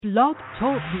Blog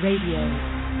Talk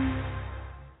Radio.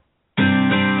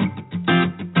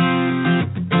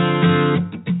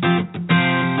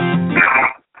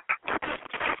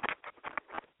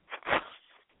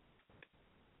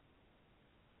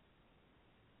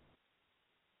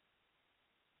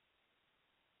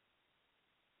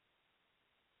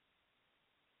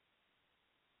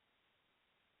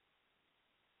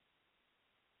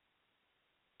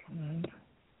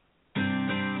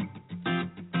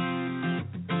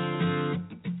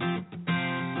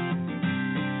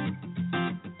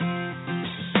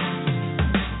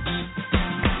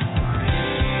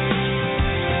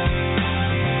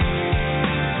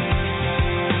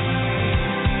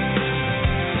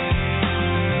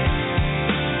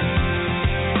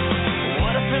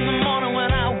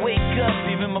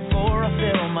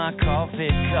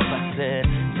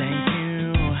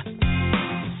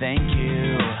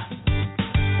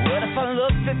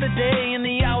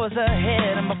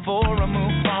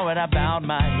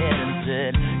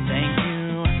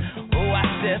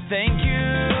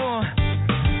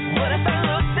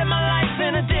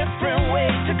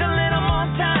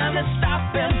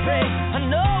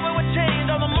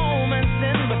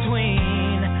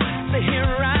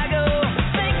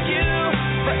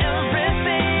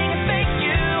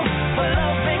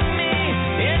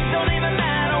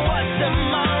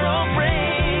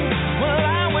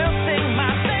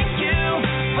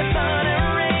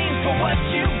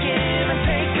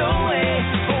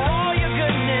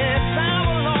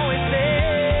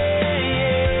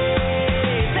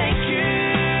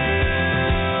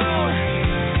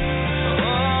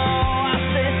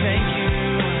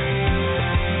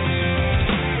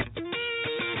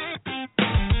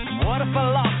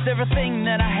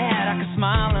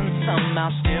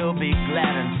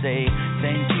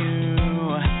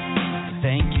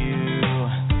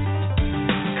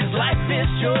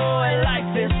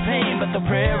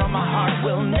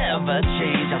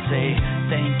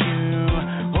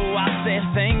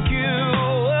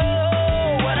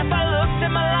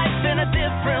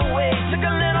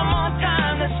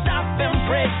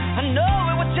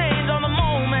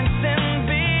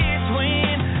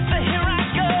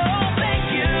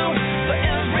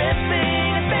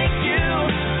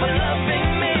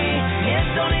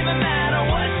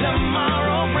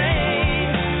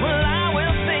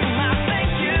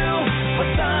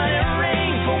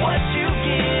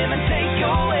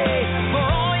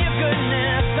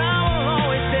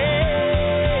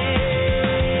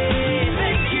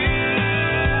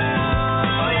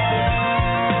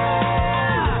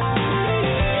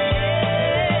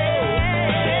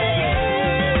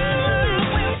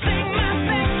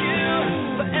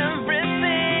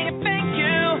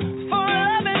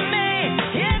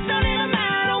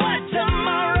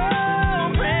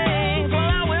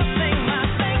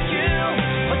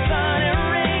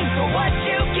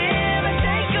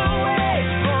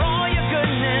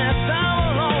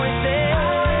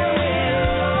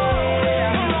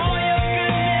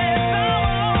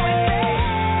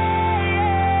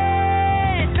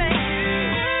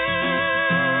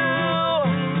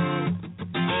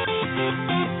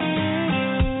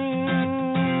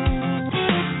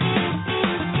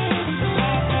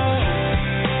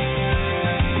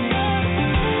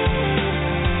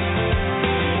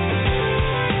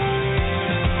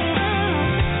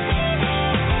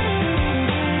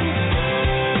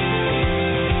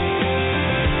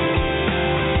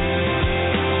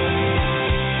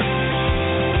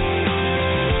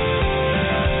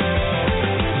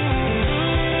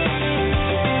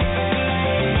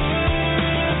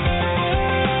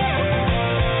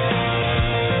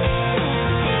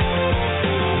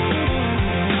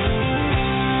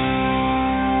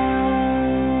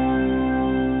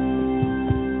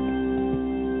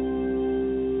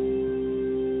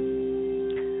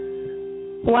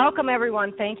 Welcome,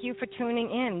 everyone. Thank you for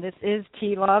tuning in. This is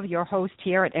T. Love, your host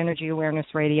here at Energy Awareness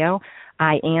Radio.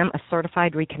 I am a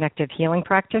certified reconnective healing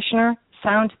practitioner,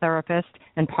 sound therapist,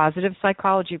 and positive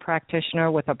psychology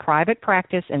practitioner with a private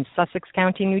practice in Sussex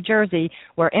County, New Jersey,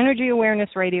 where Energy Awareness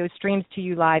Radio streams to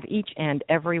you live each and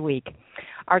every week.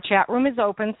 Our chat room is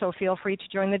open, so feel free to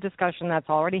join the discussion that's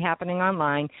already happening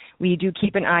online. We do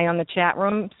keep an eye on the chat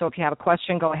room, so if you have a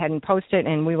question, go ahead and post it,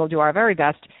 and we will do our very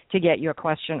best to get your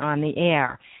question on the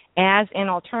air. As an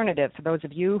alternative, for those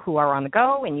of you who are on the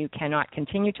go and you cannot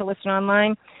continue to listen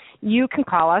online, you can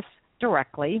call us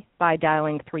directly by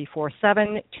dialing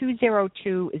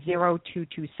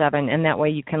 347-202-0227, and that way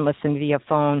you can listen via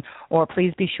phone, or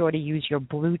please be sure to use your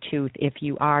Bluetooth if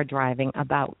you are driving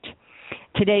about.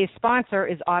 Today's sponsor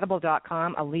is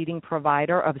Audible.com, a leading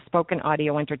provider of spoken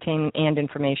audio entertainment and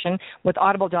information. With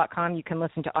Audible.com, you can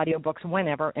listen to audiobooks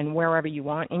whenever and wherever you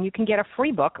want, and you can get a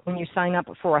free book when you sign up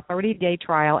for a 30-day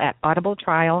trial at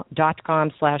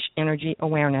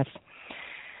audibletrial.com/energyawareness.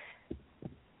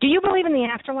 Do you believe in the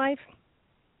afterlife?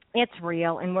 It's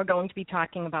real, and we're going to be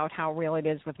talking about how real it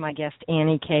is with my guest,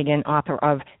 Annie Kagan, author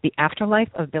of The Afterlife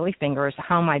of Billy Fingers,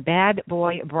 How My Bad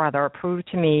Boy Brother Proved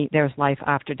to Me There's Life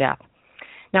After Death.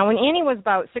 Now, when Annie was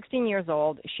about 16 years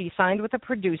old, she signed with a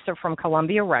producer from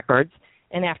Columbia Records,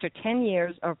 and after 10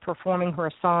 years of performing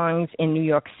her songs in New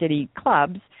York City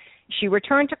clubs, she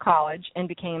returned to college and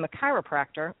became a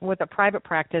chiropractor with a private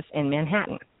practice in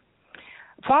Manhattan.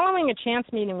 Following a chance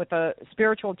meeting with a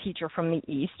spiritual teacher from the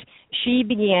East, she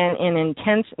began an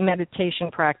intense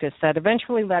meditation practice that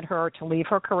eventually led her to leave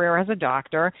her career as a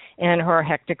doctor and her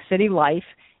hectic city life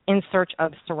in search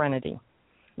of serenity.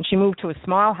 And she moved to a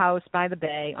small house by the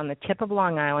bay on the tip of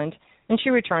Long Island, and she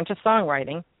returned to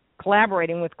songwriting,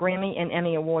 collaborating with Grammy and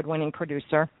Emmy award-winning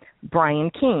producer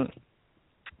Brian Keane.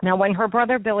 Now, when her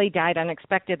brother Billy died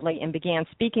unexpectedly and began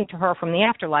speaking to her from the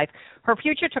afterlife, her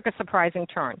future took a surprising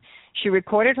turn. She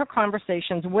recorded her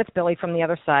conversations with Billy from the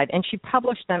other side, and she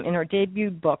published them in her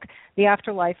debut book, The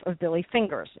Afterlife of Billy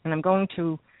Fingers. And I'm going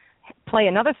to play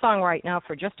another song right now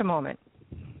for just a moment.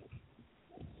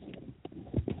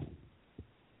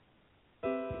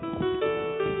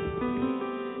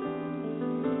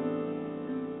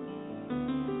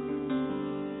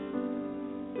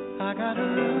 I got a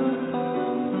roof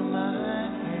over my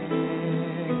head.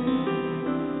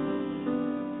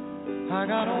 I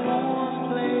got a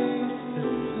warm place to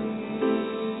sleep.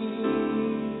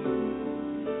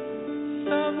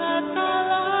 Some nights I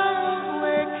lie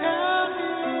awake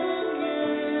counting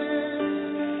years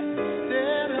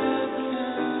instead of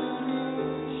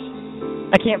counting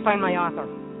sheep. I can't find my author.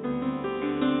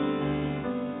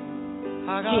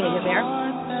 Gina, you there?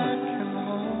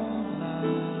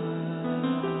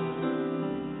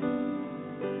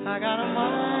 I got a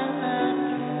mind that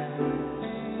can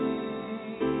think.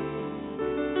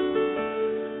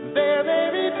 There may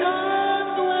be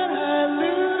times when I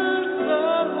lose the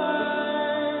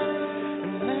light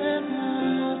and let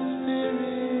my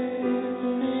spirit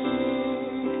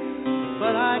sink,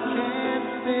 but I can't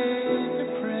stay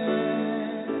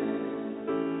depressed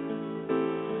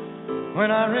when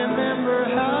I remember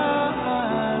how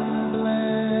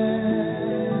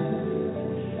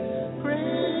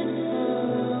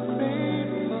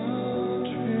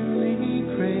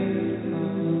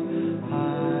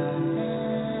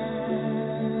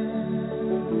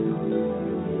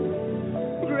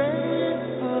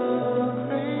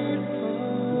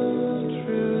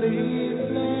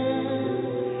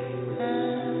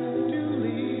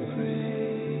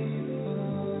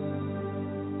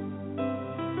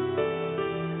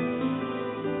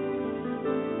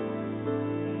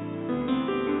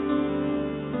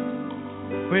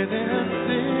within a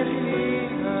city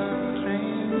of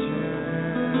strangers,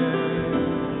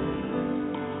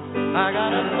 I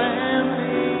got a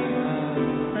family of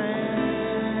friends.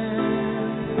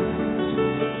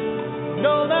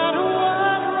 No matter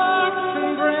what rocks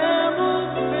and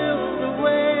brambles fill the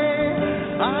way,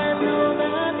 I know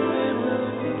that they will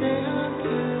stay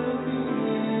until the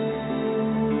end.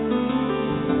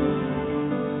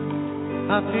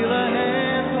 I feel a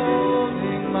hand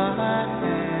holding my hand.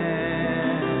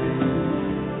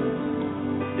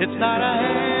 It's not a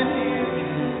hand you can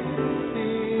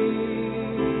see,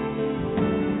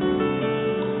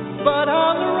 but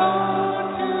on the road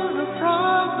to the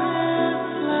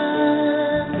promised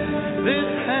land, this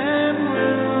hand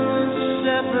will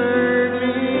shepherd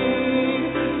me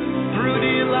through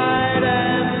delight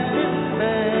and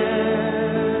despair,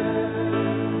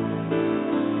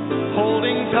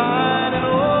 holding tight and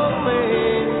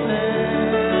always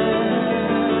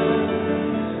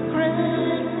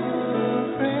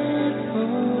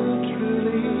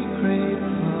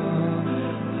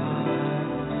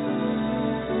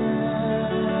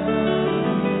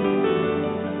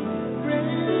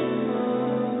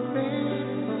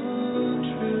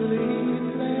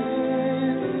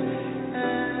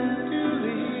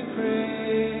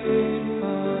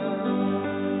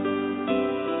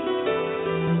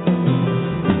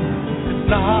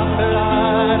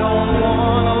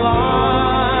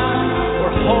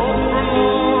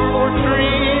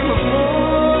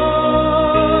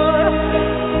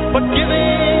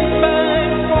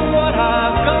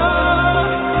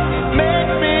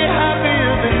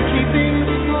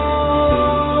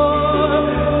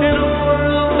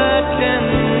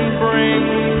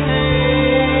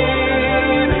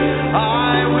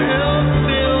I will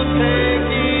still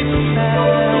take each chance.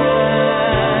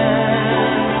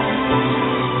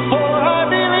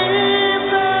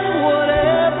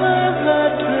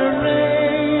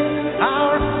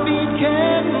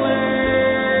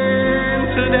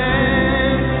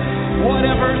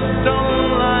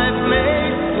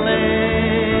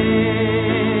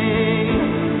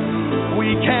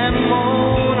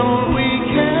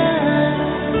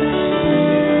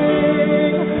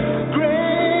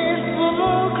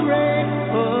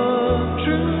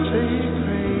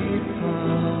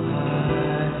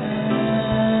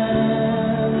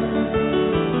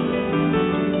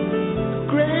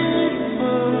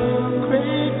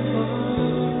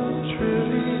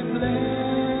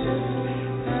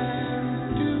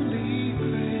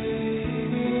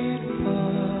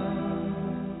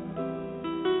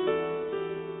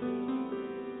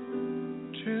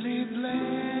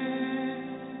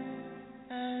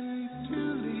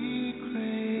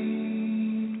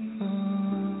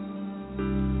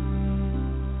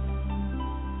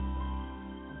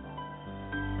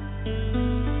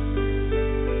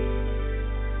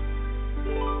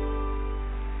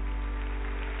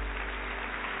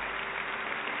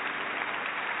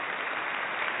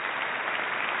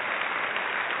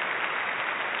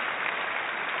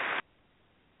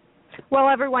 Well,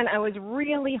 everyone, I was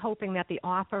really hoping that the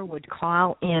author would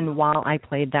call in while I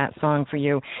played that song for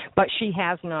you, but she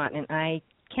has not, and I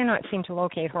cannot seem to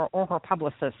locate her or her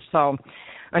publicist. So,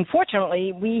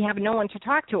 unfortunately, we have no one to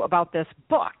talk to about this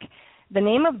book. The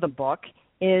name of the book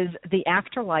is The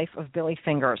Afterlife of Billy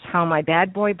Fingers, How My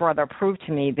Bad Boy Brother Proved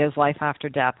to Me There's Life After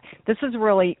Death. This is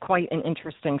really quite an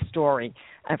interesting story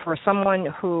for someone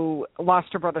who lost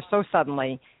her brother so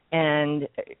suddenly. And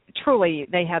truly,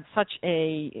 they had such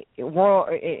a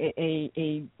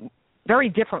very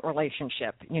different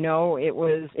relationship. You know, it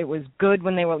was good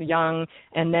when they were young,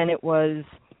 and then it was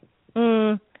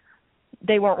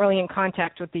they weren't really in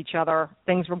contact with each other.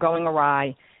 Things were going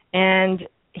awry, and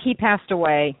he passed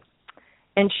away.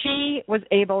 And she was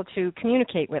able to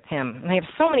communicate with him. And I have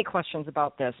so many questions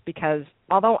about this because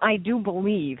although I do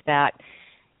believe that,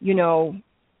 you know,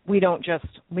 we don't just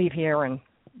leave here and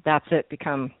that's it,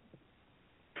 become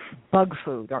bug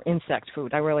food or insect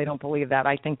food. I really don't believe that.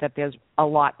 I think that there's a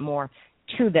lot more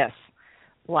to this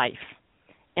life.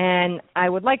 And I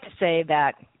would like to say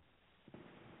that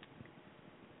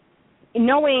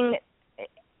knowing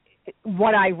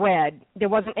what I read, there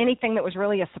wasn't anything that was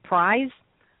really a surprise.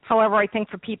 However, I think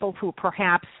for people who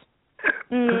perhaps,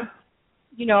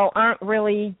 you know, aren't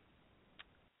really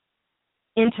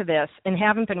into this and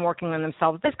haven't been working on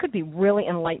themselves, this could be really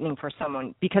enlightening for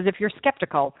someone because if you're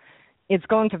skeptical, it's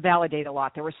going to validate a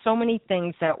lot. There were so many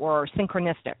things that were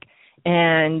synchronistic.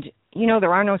 And, you know,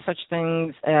 there are no such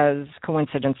things as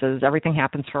coincidences. Everything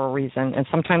happens for a reason. And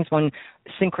sometimes when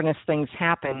synchronous things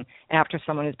happen after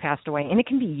someone has passed away, and it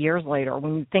can be years later,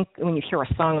 when you hear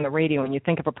a song on the radio and you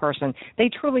think of a person, they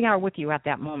truly are with you at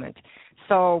that moment.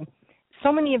 So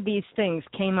many of these things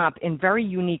came up in very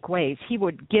unique ways. He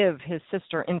would give his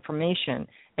sister information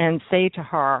and say to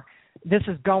her, this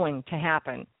is going to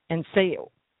happen, and say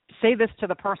this to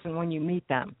the person when you meet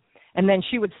them. And then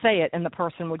she would say it, and the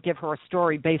person would give her a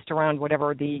story based around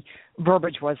whatever the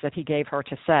verbiage was that he gave her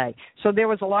to say. So there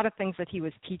was a lot of things that he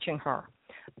was teaching her.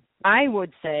 I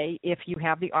would say if you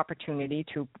have the opportunity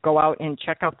to go out and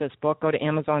check out this book, go to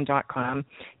Amazon.com,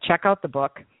 check out the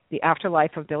book, The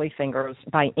Afterlife of Billy Fingers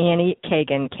by Annie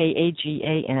Kagan,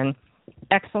 Kagan.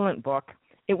 Excellent book.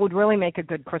 It would really make a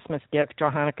good Christmas gift or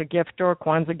Hanukkah gift or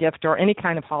Kwanzaa gift or any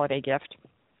kind of holiday gift.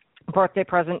 Birthday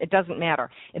present, it doesn't matter.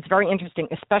 It's very interesting,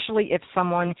 especially if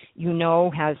someone you know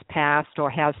has passed or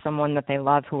has someone that they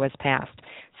love who has passed.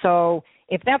 So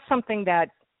if that's something that,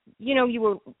 you know, you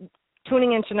were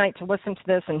tuning in tonight to listen to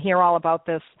this and hear all about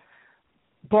this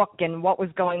book and what was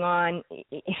going on,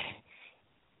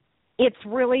 it's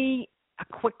really a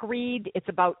quick read. It's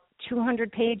about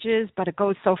 200 pages, but it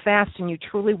goes so fast and you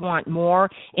truly want more.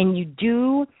 And you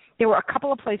do. There were a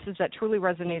couple of places that truly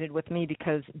resonated with me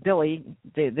because Billy,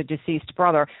 the deceased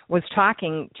brother, was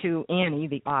talking to Annie,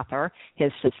 the author,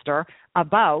 his sister,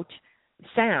 about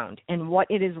sound and what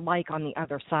it is like on the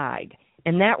other side.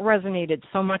 And that resonated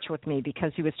so much with me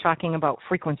because he was talking about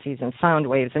frequencies and sound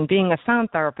waves. And being a sound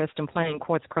therapist and playing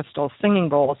quartz crystals, singing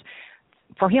bowls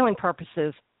for healing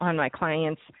purposes on my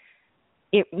clients,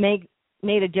 it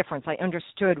made a difference. I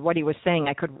understood what he was saying.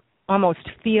 I could almost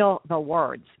feel the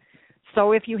words.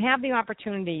 So if you have the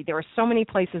opportunity, there are so many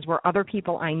places where other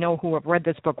people I know who have read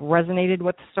this book resonated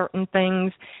with certain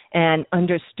things and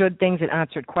understood things and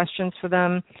answered questions for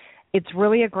them. It's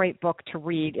really a great book to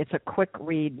read. It's a quick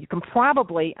read. You can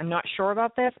probably, I'm not sure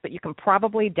about this, but you can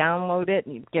probably download it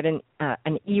and get an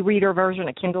e-reader version,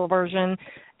 a Kindle version,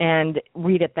 and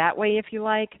read it that way if you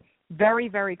like. Very,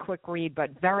 very quick read, but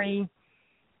very,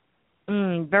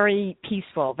 very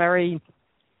peaceful, very...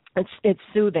 It's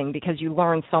soothing because you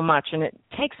learn so much, and it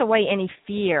takes away any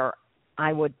fear,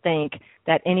 I would think,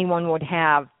 that anyone would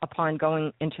have upon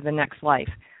going into the next life.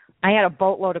 I had a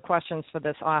boatload of questions for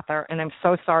this author, and I'm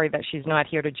so sorry that she's not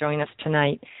here to join us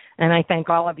tonight. And I thank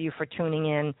all of you for tuning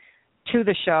in to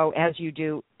the show as you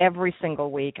do every single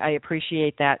week. I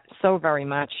appreciate that so very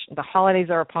much. The holidays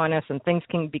are upon us, and things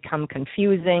can become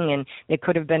confusing, and it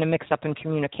could have been a mix-up in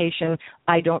communication.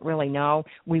 I don't really know.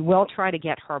 We will try to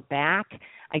get her back.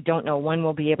 I don't know when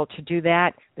we'll be able to do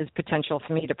that. There's potential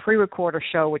for me to pre-record a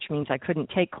show, which means I couldn't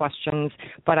take questions,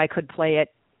 but I could play it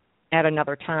at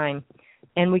another time,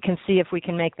 and we can see if we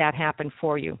can make that happen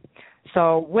for you.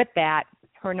 So with that,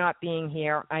 her not being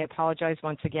here, I apologize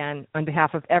once again. On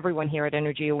behalf of everyone here at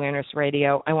Energy Awareness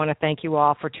Radio, I want to thank you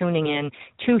all for tuning in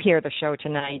to hear the show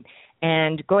tonight.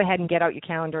 And go ahead and get out your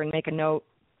calendar and make a note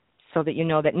so that you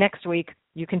know that next week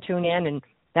you can tune in and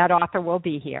that author will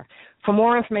be here. For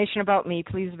more information about me,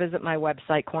 please visit my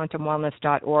website,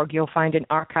 quantumwellness.org. You'll find an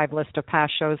archive list of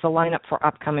past shows, a lineup for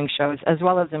upcoming shows, as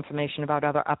well as information about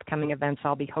other upcoming events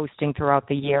I'll be hosting throughout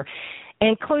the year,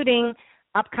 including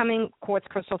upcoming Quartz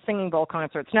Crystal Singing Bowl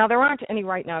concerts. Now, there aren't any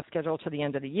right now scheduled to the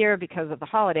end of the year because of the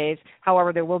holidays.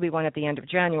 However, there will be one at the end of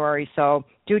January, so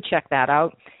do check that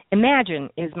out. Imagine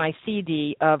is my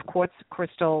CD of Quartz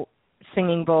Crystal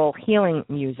Singing Bowl healing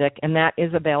music, and that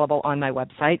is available on my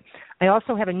website. I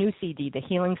also have a new CD, The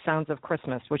Healing Sounds of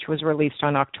Christmas, which was released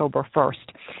on October 1st,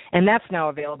 and that's now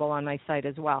available on my site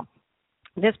as well.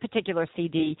 This particular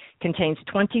CD contains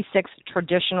 26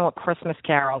 traditional Christmas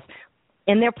carols,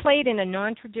 and they're played in a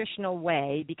non-traditional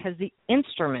way because the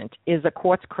instrument is a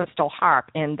quartz crystal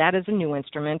harp, and that is a new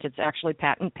instrument. It's actually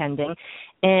patent pending.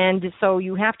 And so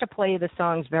you have to play the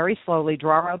songs very slowly,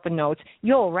 draw out the notes.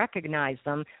 You'll recognize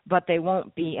them, but they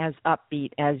won't be as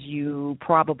upbeat as you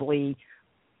probably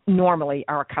normally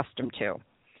are accustomed to.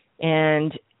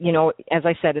 And, you know, as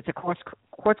I said, it's a quartz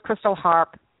crystal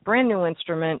harp, brand new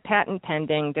instrument, patent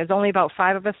pending. There's only about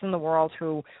 5 of us in the world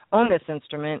who own this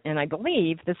instrument, and I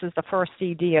believe this is the first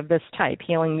CD of this type,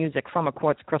 healing music from a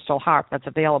quartz crystal harp, that's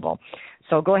available.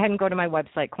 So go ahead and go to my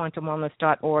website,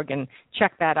 quantumwellness.org, and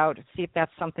check that out, see if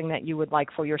that's something that you would like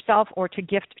for yourself or to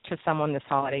gift to someone this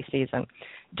holiday season.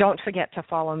 Don't forget to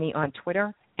follow me on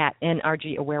Twitter at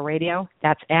NRG Aware Radio.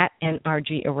 That's at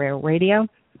NRG Aware Radio.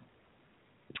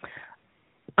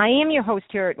 I am your host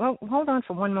here. Well, hold on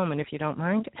for one moment if you don't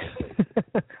mind.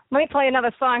 Let me play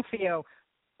another song for you.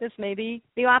 This may be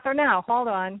the author now. Hold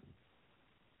on.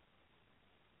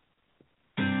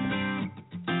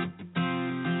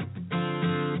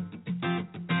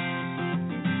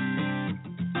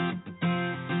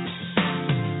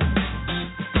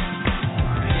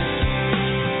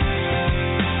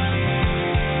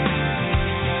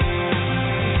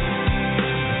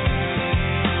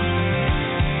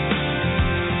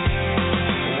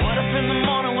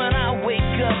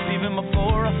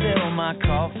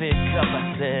 Coffee cup,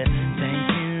 I said,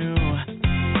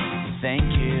 thank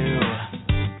you.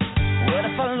 What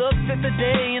if I looked at the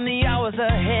day and the hours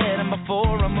ahead, and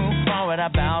before I moved forward, I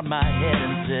bowed my head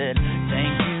and said,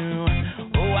 thank you.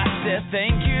 Oh, I said,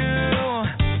 thank you.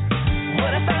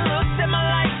 What if I looked at my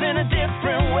life in a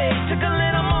different way, took a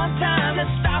little more time to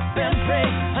stop and pray?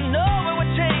 I know it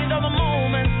would change all the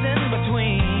moments in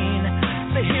between.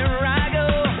 So here I go.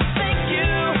 Thank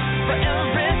you for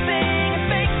everything.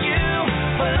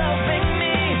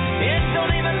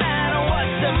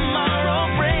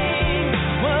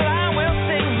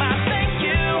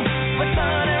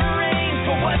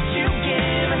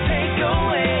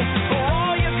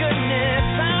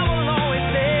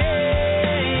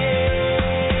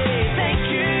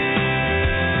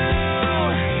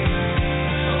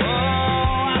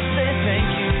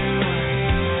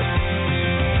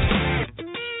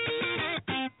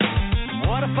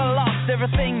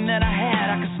 Everything that I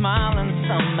had, I could smile and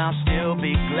somehow still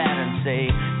be glad and say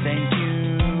thank you.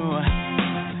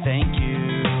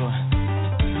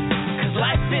 'Cause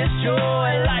life is joy,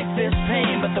 life is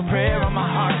pain, but the prayer on my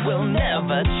heart will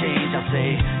never change. I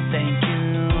say thank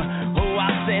you. Oh, I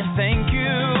say thank you.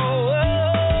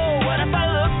 Oh, what if I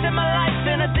looked at my life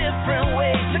in a different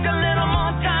way, took a little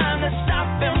more time to stop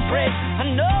and pray? I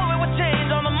know it would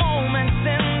change all the moments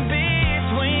in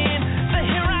between. So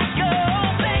here I go.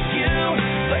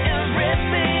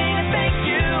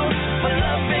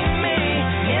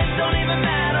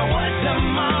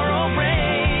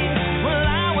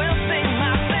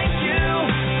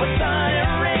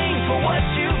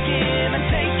 Give and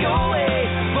take away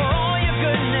for all your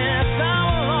goodness. I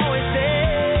will always say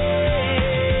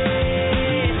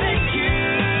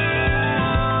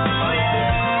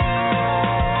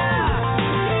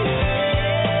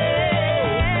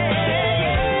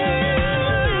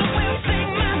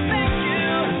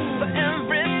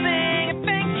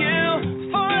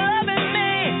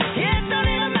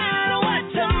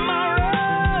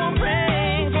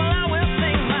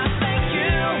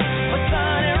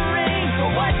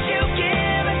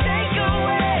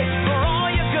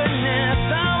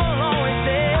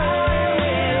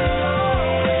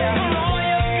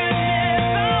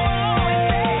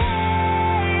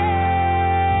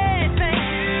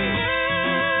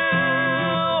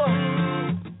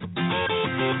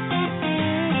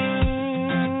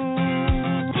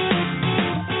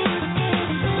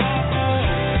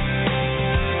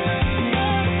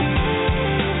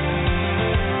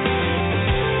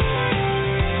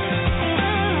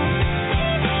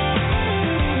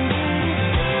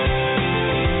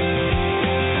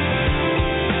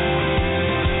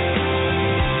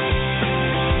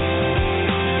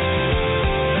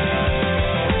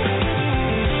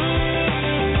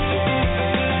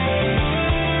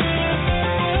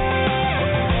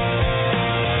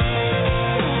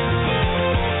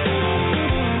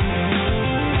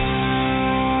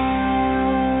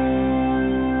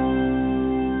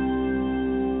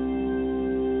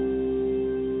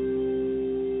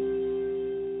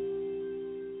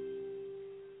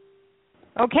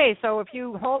Okay, so if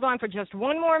you hold on for just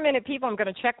one more minute, people, I'm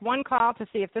going to check one call to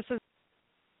see if this is...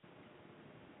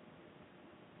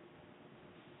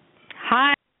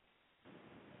 Hi.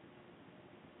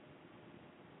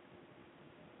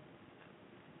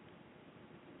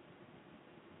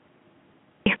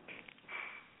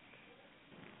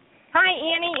 Hi,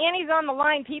 Annie. Annie's on the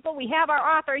line, people. We have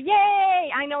our author. Yay!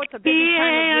 I know it's a busy time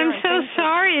of year. I'm so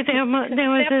sorry. There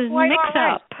was a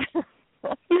mix-up.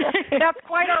 That's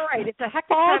quite all right. It's a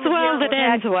hectic All's time of year. All's well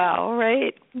that ends well,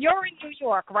 right? You're in New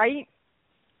York, right?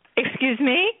 Excuse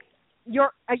me?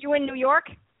 Are you in New York?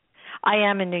 I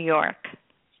am in New York.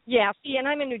 Yeah, see, and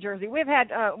I'm in New Jersey. We've had,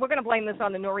 we're going to blame this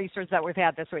on the nor'easters that we've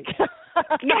had this week. Okay,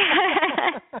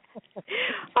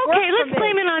 let's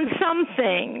blame it on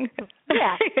something.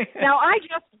 Yeah. Now, I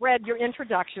just read your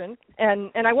introduction,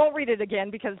 and I won't read it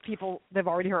again because they've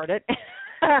already heard it.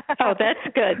 Oh, that's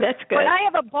good. That's good. But I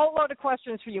have a boatload of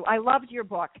questions for you. I loved your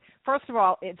book. First of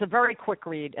all, it's a very quick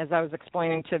read, as I was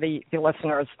explaining to the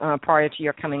listeners prior to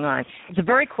your coming on. It's a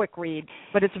very quick read,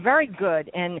 but it's very good.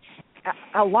 And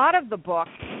a lot of the book,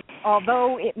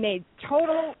 although it made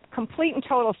complete and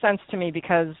total sense to me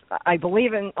because I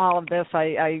believe in all of this,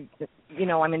 I'm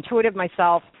intuitive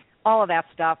myself, all of that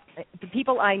stuff. The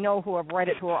people I know who have read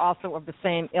it who are also of the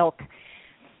same ilk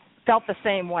felt the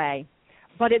same way.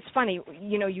 But it's funny,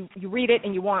 you read it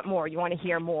and you want more. You want to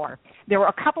hear more. There were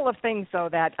a couple of things, though,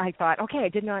 that I thought, okay, I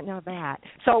did not know that.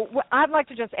 So I'd like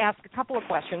to just ask a couple of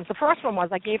questions. The first one was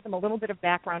I gave them a little bit of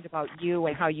background about you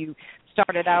and how you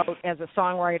started out as a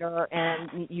songwriter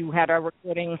and you had a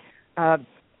recording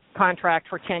contract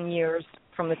for 10 years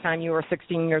from the time you were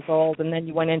 16 years old, and then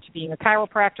you went into being a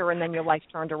chiropractor, and then your life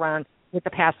turned around with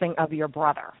the passing of your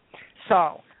brother.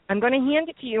 So I'm going to hand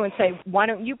it to you and say, why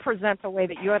don't you present the way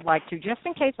that you would like to, just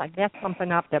in case I mess something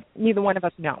up that neither one of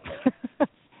us know.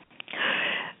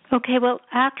 Okay, well,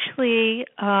 actually,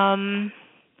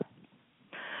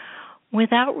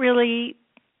 without really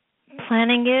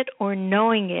planning it or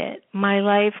knowing it, my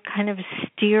life kind of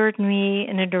steered me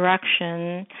in a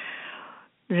direction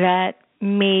that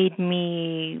made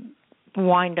me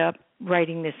wind up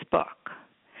writing this book.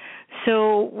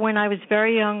 So when I was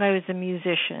very young, I was a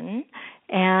musician.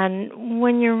 And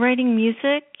when you're writing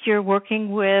music, you're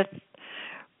working with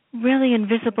really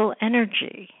invisible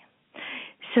energy.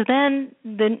 So then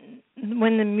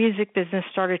when the music business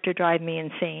started to drive me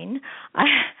insane,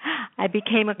 I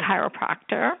became a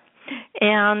chiropractor.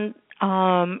 And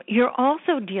you're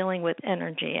also dealing with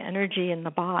energy in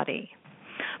the body.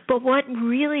 But what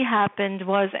really happened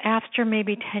was after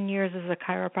maybe 10 years as a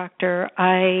chiropractor,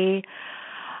 I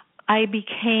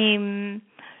became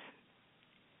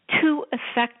too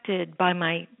affected by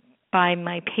my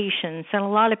patients, and a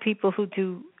lot of people who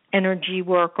do energy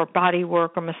work or body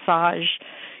work or massage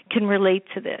can relate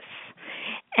to this.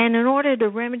 And in order to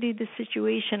remedy the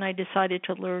situation, I decided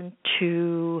to learn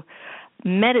to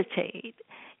meditate.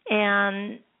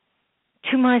 And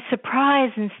to my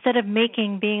surprise, instead of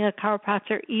making being a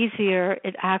chiropractor easier,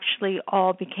 it actually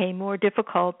all became more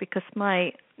difficult because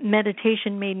my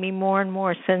meditation made me more and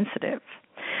more sensitive.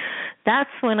 That's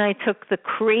when I took the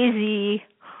crazy,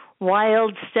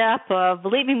 wild step of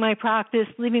leaving my practice,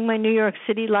 leaving my New York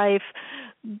City life,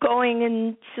 going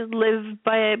in to live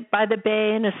by the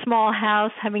bay in a small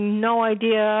house, having no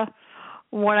idea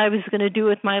what I was going to do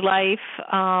with my life.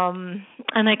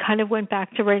 And I kind of went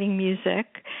back to writing music.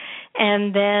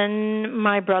 And then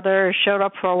my brother showed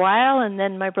up for a while, and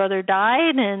then my brother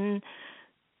died, and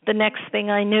the next thing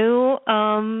I knew,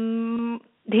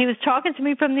 he was talking to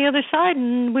me from the other side,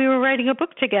 and we were writing a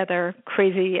book together,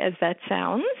 crazy as that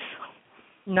sounds.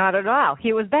 Not at all.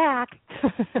 He was back.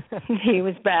 He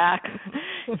was back.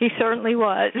 He certainly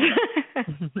was.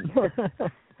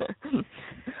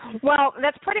 Well,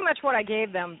 that's pretty much what I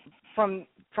gave them from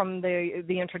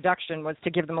the introduction, was to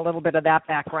give them a little bit of that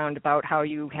background about how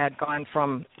you had gone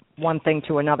from one thing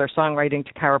to another, songwriting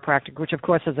to chiropractic, which, of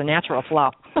course, is a natural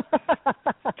flow.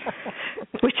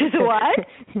 Which is a what?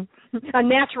 A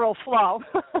natural flow.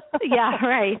 Yeah,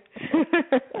 right.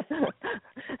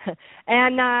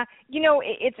 And,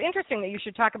 it's interesting that you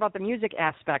should talk about the music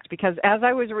aspect, because as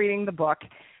I was reading the book,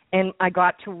 and I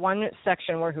got to one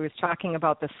section where he was talking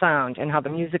about the sound and how the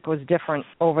music was different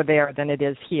over there than it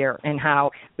is here, and how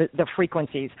the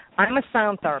frequencies. I'm a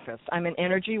sound therapist. I'm an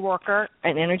energy worker,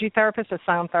 an energy therapist, a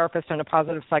sound therapist, and a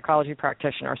positive psychology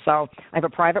practitioner. So I have a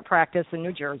private practice in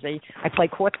New Jersey. I play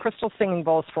quartz crystal singing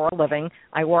bowls for a living.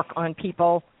 I work on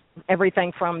people,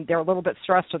 everything from they're a little bit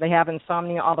stressed or they have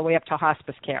insomnia all the way up to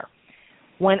hospice care.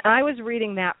 When I was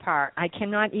reading that part, I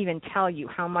cannot even tell you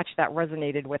how much that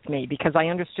resonated with me, because I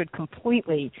understood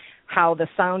completely how the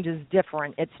sound is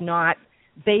different. It's not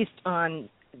based on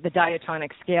the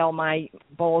diatonic scale. My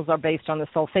bowls are based on the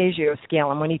solfeggio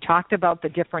scale. And when he talked about the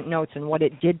different notes and what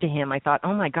it did to him, I thought,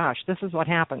 oh, my gosh, this is what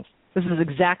happens. This is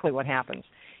exactly what happens.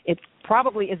 It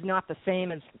probably is not the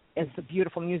same as the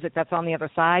beautiful music that's on the other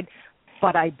side,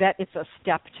 but I bet it's a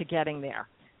step to getting there.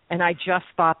 And I just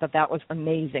thought that was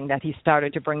amazing that he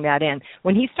started to bring that in.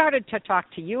 When he started to talk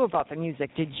to you about the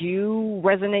music, did you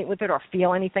resonate with it or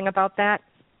feel anything about that?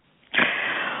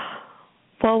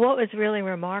 Well, what was really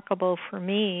remarkable for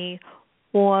me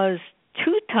was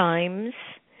 2 times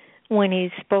when he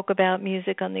spoke about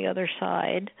music on the other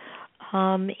side,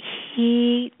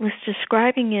 he was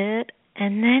describing it,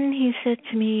 and then he said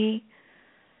to me,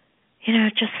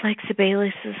 just like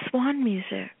Sibelius' Swan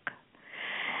music.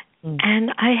 And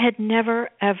I had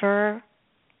never, ever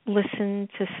listened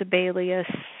to Sibelius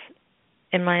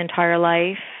in my entire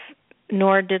life,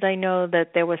 nor did I know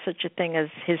that there was such a thing as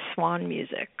his Swan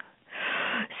music.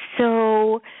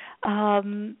 So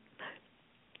for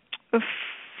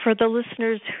the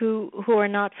listeners who are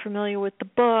not familiar with the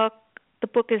book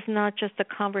is not just a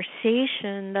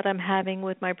conversation that I'm having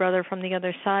with my brother from the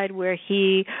other side where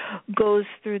he goes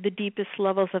through the deepest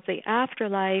levels of the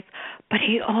afterlife, but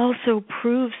he also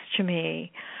proves to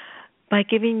me by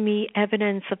giving me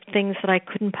evidence of things that I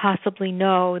couldn't possibly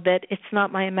know that it's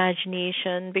not my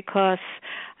imagination, because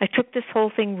I took this whole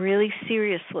thing really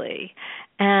seriously.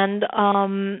 And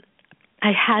I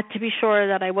had to be sure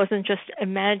that I wasn't just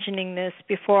imagining this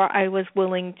before I was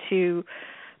willing to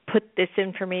put this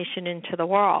information into the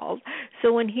world.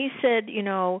 So when he said,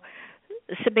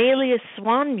 Sibelius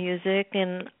Swan music,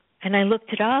 and I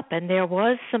looked it up, and there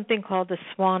was something called the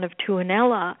Swan of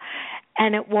Tuonela,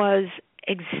 and it was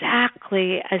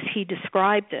exactly as he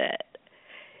described it.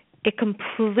 It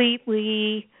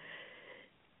completely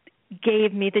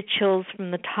gave me the chills from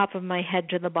the top of my head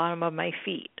to the bottom of my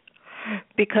feet,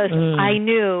 because I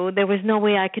knew there was no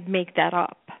way I could make that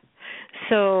up.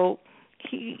 So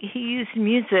he used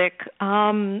music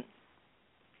to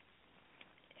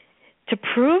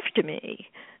prove to me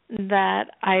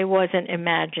that I wasn't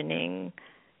imagining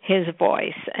his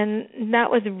voice, and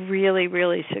that was really,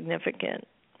 really significant.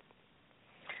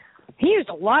 He used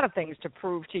a lot of things to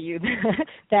prove to you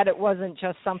that it wasn't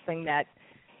just something that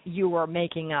you were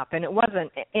making up, and it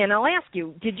wasn't. And I'll ask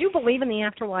you, did you believe in the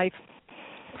afterlife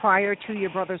prior to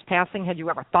your brother's passing? Had you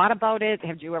ever thought about it?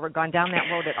 Have you ever gone down that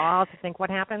road at all to think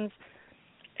what happens?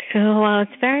 Well,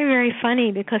 it's very, very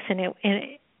funny, because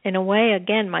in a way,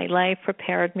 again, my life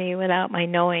prepared me without my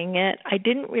knowing it. I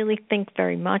didn't really think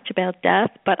very much about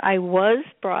death, but I was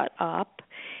brought up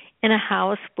in a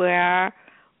house where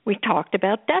we talked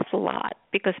about death a lot,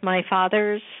 because my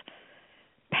father's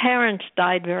parents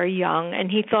died very young, and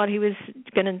he thought he was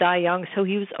going to die young, so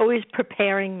he was always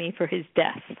preparing me for his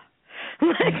death.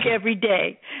 Like every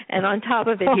day, and on top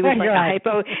of it, he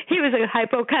was a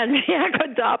hypochondriac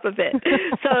on top of it.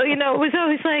 So it was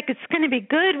always like, it's going to be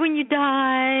good when you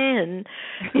die, and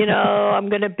I'm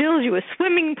going to build you a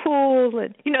swimming pool,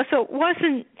 and so it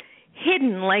wasn't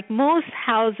hidden like most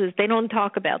houses. They don't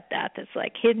talk about death. It's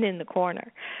like hidden in the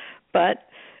corner, but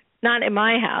not in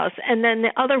my house. And then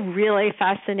the other really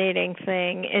fascinating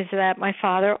thing is that my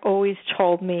father always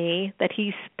told me that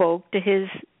he spoke to his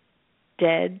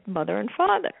dead mother and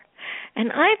father.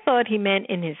 And I thought he meant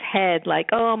in his head, like,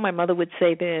 oh, my mother would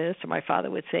say this or my father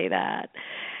would say that.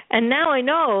 And now I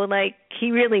know, like,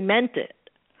 he really meant it.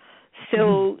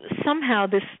 So somehow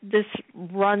this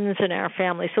runs in our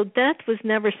family. So death was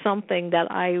never something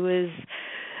that I was,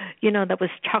 that was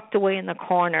tucked away in the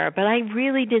corner. But I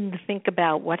really didn't think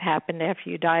about what happened after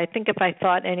you die. I think if I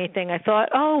thought anything, I thought,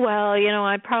 oh, well,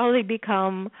 I'd probably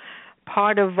become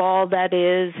part of all that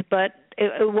is, but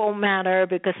it won't matter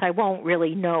because I won't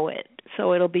really know it.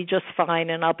 So it'll be just fine,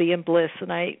 and I'll be in bliss,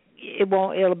 and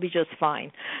it'll be just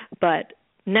fine. But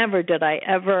never did I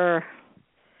ever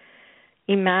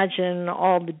imagine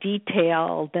all the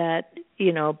detail that,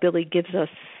 Billy gives us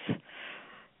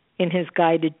in his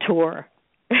guided tour.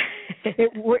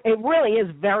 It really is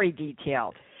very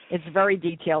detailed. It's very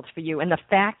detailed for you. And the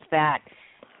fact that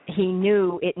he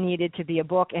knew it needed to be a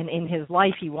book, and in his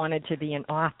life he wanted to be an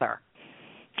author.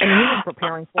 And he was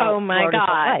preparing for Oh, my God.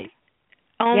 Life.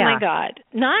 Oh, my God.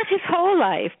 Not his whole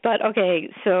life, but, okay,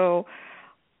 so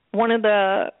one of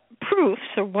the proofs,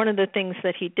 or one of the things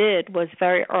that he did was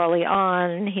very early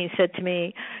on, he said to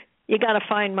me, you got to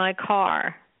find my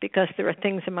car, because there are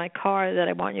things in my car that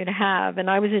I want you to have. And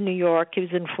I was in New York. He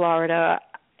was in Florida.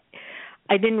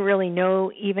 I didn't really know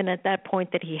even at that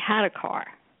point that he had a car.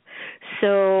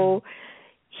 So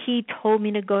he told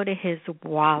me to go to his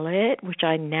wallet, which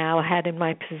I now had in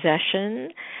my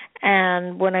possession.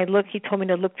 And when I looked, he told me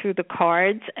to look through the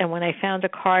cards. And when I found a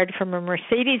card from a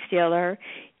Mercedes dealer,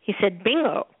 he said,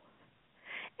 bingo.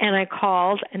 And I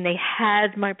called, and they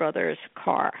had my brother's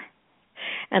car.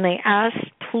 And they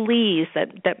asked, please,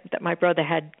 that my brother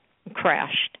had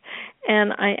crashed.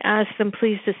 And I asked them,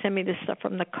 please, to send me this stuff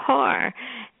from the car.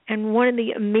 And one of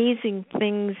the amazing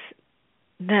things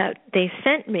that they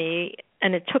sent me,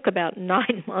 and it took about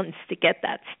 9 months to get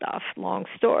that stuff, long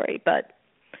story, but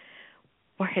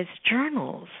were his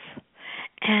journals.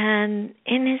 And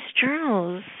in his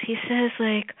journals, he says,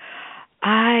 like,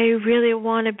 I really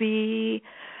want to be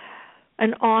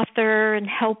an author and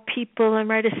help people and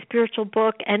write a spiritual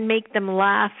book and make them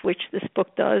laugh, which this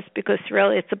book does, because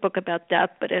really it's a book about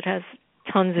death, but it has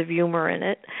tons of humor in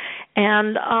it.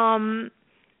 And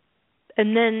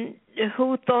then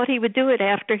who thought he would do it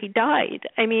after he died?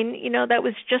 I mean, that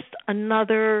was just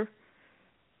another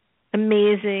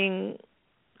amazing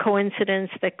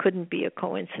coincidence that couldn't be a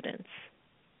coincidence.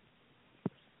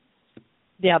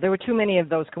 Yeah, there were too many of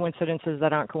those coincidences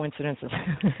that aren't coincidences.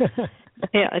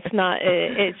 Yeah,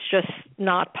 it's just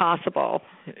not possible.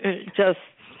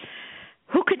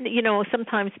 Who could,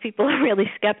 sometimes people are really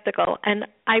skeptical, and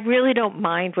I really don't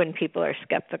mind when people are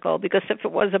skeptical, because if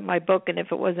it wasn't my book and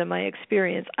if it wasn't my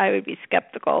experience, I would be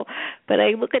skeptical. But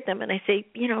I look at them and I say,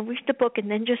 read the book and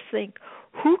then just think,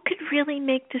 who could really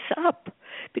make this up?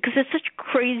 Because it's such a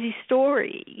crazy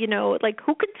story, like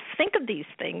who could think of these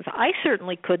things? I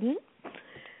certainly couldn't.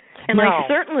 And no. I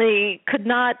certainly could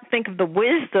not think of the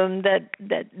wisdom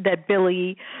that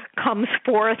Billy comes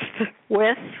forth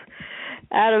with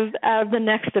out of the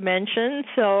next dimension.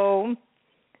 So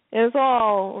it was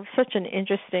all such an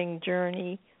interesting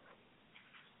journey.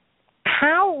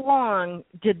 How long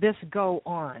did this go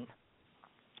on?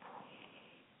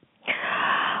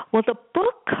 Well, the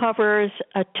book covers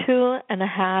a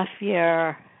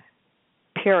 2.5-year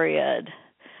period.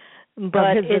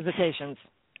 But of his visitations.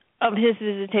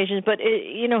 But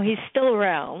he's still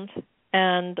around.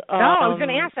 And I was going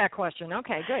to ask that question.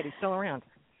 Okay, good. He's still around.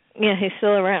 Yeah, he's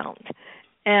still around.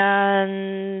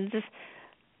 And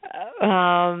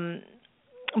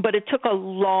but it took a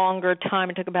longer time.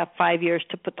 It took about 5 years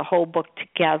to put the whole book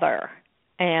together.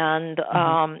 And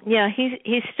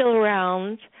he's still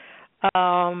around,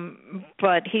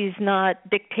 but he's not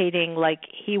dictating like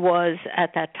he was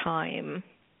at that time,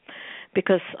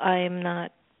 because I'm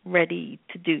not ready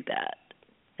to do that.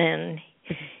 And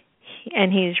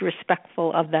he's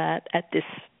respectful of that at this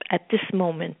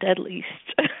moment, at least.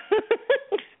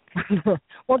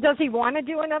 Well, does he want to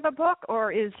do another book, or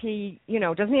is he,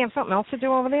 doesn't he have something else to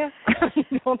do over there?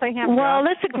 Don't they have? Well,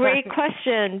 that's a great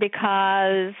question,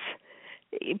 because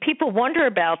people wonder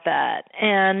about that.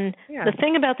 And the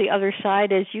thing about the other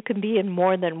side is you can be in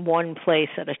more than one place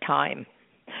at a time.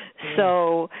 Yeah.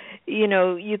 So,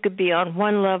 you could be on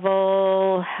one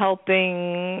level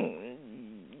helping,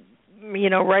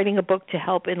 writing a book to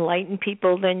help enlighten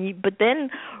people. But then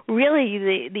really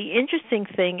the interesting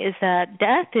thing is that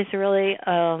death is really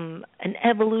an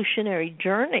evolutionary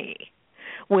journey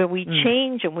where we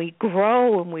change and we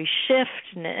grow and we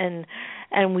shift and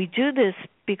we do this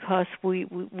because we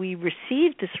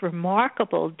receive this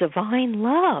remarkable divine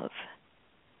love.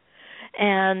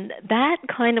 And that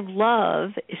kind of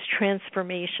love is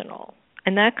transformational.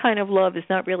 And that kind of love is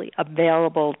not really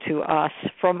available to us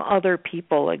from other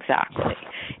people exactly.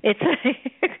 It's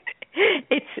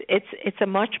a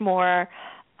much more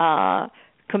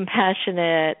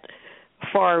compassionate,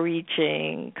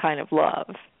 far-reaching kind of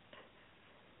love.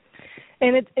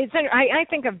 And I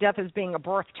think of death as being a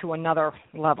birth to another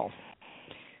level.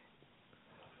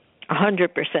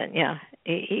 100%, yeah.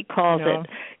 He calls it.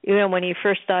 When he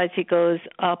first dies, he goes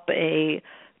up a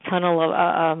tunnel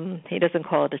of. He doesn't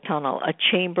call it a tunnel, a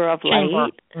chamber of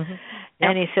light, mm-hmm. Yep.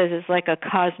 And he says it's like a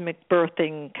cosmic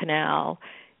birthing canal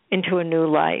into a new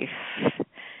life,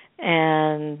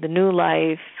 and the new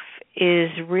life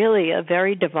is really a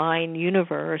very divine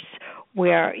universe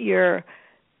where you're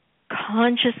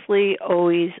consciously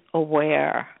always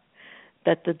aware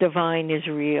that the divine is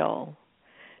real,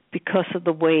 because of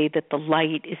the way that the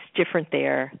light is different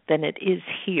there than it is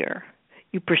here.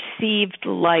 You perceive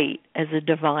the light as a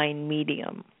divine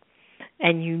medium,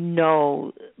 and you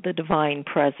know the divine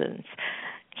presence.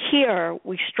 Here,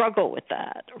 we struggle with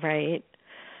that, right?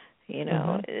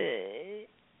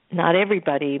 Not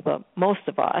everybody, but most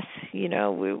of us,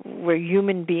 we're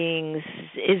human beings.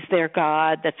 Is there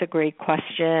God? That's a great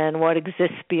question. What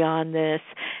exists beyond this?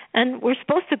 And we're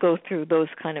supposed to go through those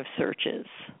kind of searches.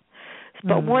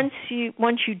 But once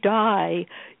you die,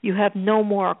 you have no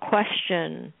more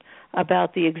question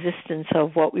about the existence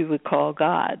of what we would call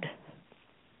God.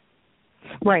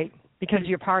 Right, because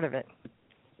you're part of it.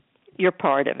 You're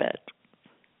part of it.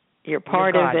 You're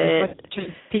part of it.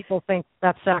 People think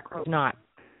that's sacral, not.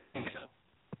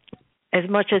 As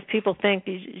much as people think,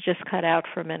 you just cut out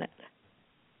for a minute.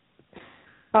 As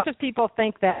much as people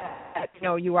think that,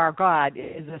 you are God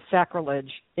is a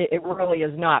sacrilege, it really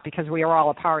is not, because we are all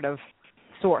a part of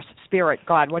Source, Spirit,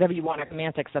 God, whatever you want to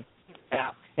semantics of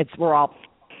that. We're all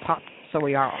part, so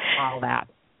we are all that.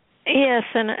 Yes,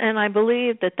 and I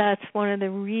believe that that's one of the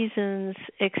reasons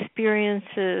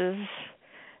experiences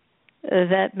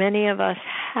that many of us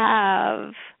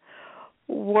have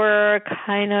were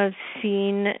kind of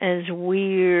seen as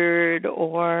weird,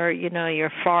 or,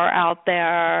 you're far out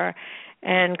there,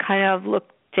 and kind of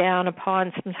looked down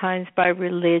upon sometimes by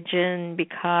religion,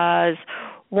 because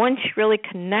once you really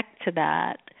connect to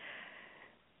that,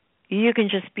 you can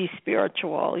just be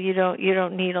spiritual. You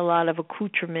don't need a lot of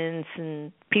accoutrements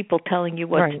and people telling you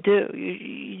what to do.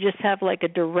 You just have like a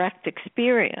direct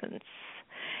experience.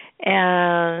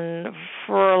 And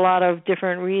for a lot of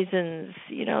different reasons,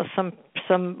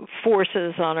 some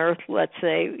forces on Earth, let's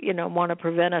say, want to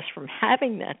prevent us from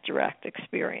having that direct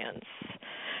experience,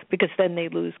 because then they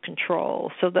lose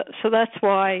control. So that's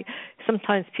why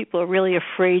sometimes people are really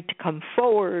afraid to come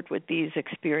forward with these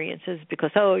experiences, because,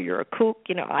 you're a kook.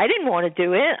 I didn't want to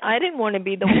do it. I didn't want to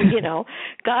be the,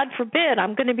 God forbid,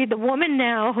 I'm going to be the woman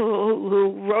now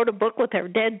who wrote a book with her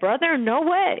dead brother? No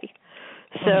way.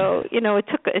 So,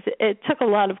 it took a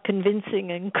lot of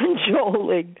convincing and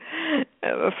cajoling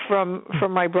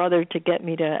from my brother to get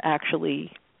me to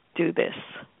actually do this.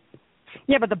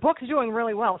 Yeah, but the book's doing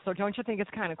really well, so don't you think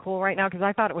it's kind of cool right now? Because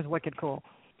I thought it was wicked cool.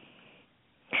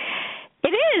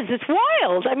 It is. It's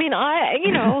wild. I mean,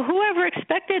 whoever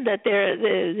expected that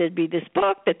there'd be this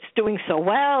book that's doing so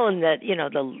well, and that,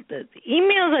 the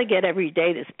emails I get every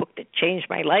day, this book that changed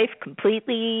my life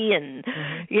completely, and,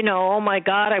 oh my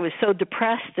God, I was so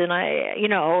depressed, and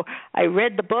I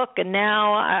read the book, and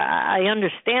now I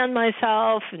understand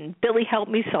myself, and Billy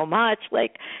helped me so much,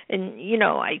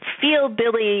 I feel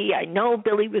Billy, I know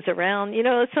Billy was around,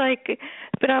 it's like,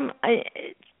 but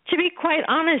to be quite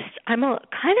honest, I'm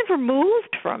kind of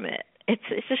removed from it. It's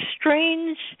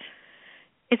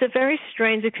a very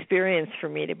strange experience for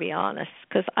me, to be honest,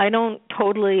 because I don't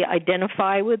totally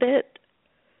identify with it.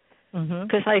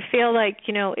 Because I feel like,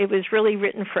 it was really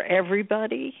written for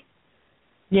everybody.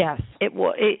 Yes. It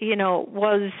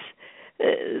was.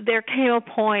 There came a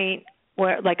point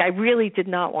where, I really did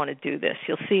not want to do this.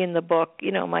 You'll see in the book,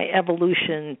 my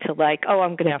evolution to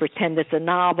I'm going to pretend it's a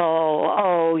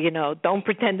novel. Don't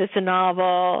pretend it's a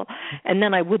novel. And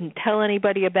then I wouldn't tell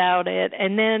anybody about it.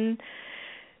 And then,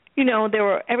 there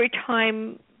were, every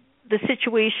time the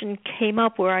situation came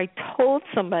up where I told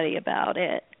somebody about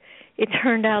it, it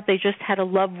turned out they just had a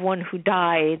loved one who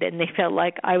died, and they felt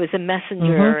like I was a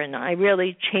messenger, and I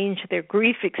really changed their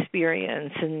grief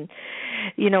experience. And,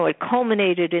 it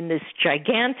culminated in this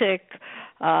gigantic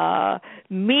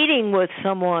meeting with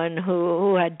someone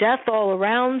who had death all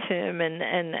around him,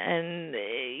 and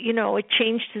it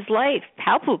changed his life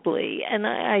palpably. And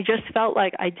I just felt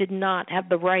like I did not have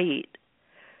the right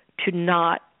to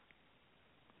not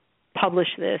publish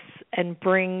this and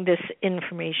bring this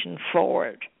information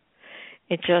forward.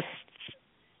 It just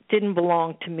didn't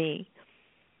belong to me.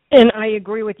 And I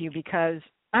agree with you, because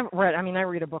I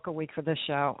read a book a week for this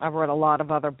show. I've read a lot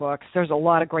of other books. There's a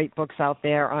lot of great books out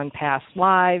there on past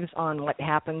lives, on what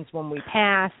happens when we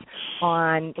pass,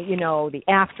 on, the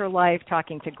afterlife,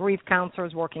 talking to grief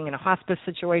counselors, working in a hospice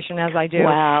situation as I do.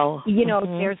 Wow.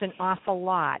 There's an awful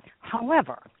lot.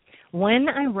 However, when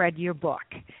I read your book,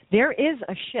 there is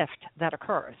a shift that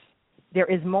occurs. There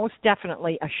is most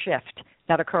definitely a shift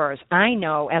that occurs. I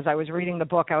know, as I was reading the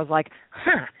book, I was like,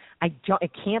 I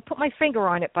can't put my finger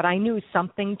on it, but I knew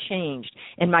something changed,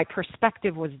 and my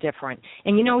perspective was different.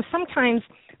 And, sometimes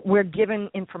we're given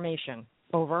information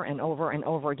over and over and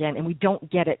over again, and we don't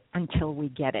get it until we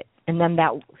get it. And then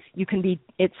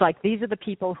it's like these are the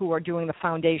people who are doing the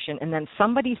foundation, and then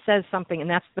somebody says something, and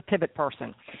that's the pivot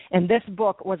person. And this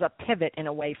book was a pivot in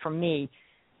a way for me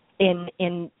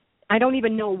in I don't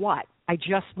even know what. I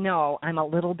just know I'm a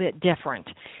little bit different.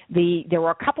 There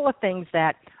were a couple of things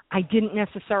that I didn't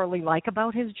necessarily like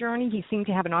about his journey. He seemed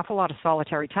to have an awful lot of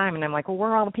solitary time, and I'm like, well, where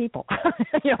are all the people? I like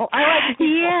people.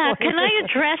 Yeah, can I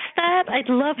address that? I'd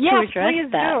love to address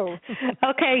please that. Do.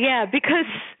 Okay, yeah, because,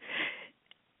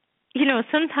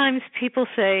 sometimes people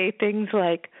say things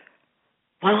like,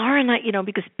 well, aren't I,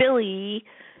 because Billy,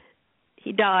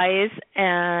 he dies,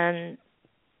 and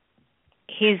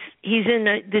he's in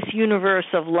this universe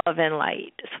of love and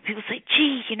light. So people say,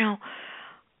 gee,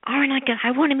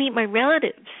 I want to meet my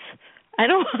relatives. I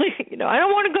don't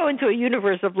want to go into a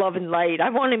universe of love and light. I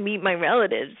want to meet my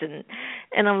relatives.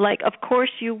 And I'm like, of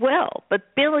course you will. But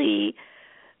Billy,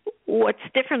 what's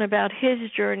different about his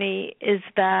journey is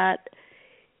that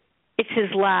it's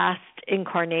his last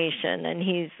incarnation and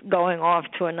he's going off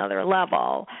to another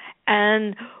level.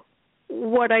 And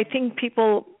what I think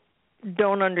people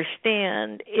don't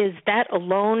understand is that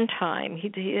alone time.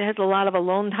 He has a lot of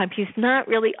alone time. He's not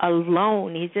really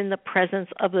alone. He's in the presence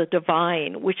of the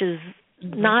divine, which is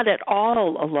not at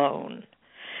all alone.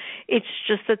 It's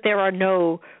just that there are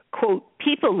no, quote,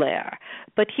 people there.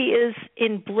 But he is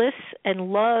in bliss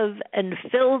and love and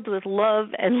filled with love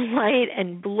and light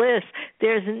and bliss.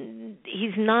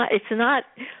 It's not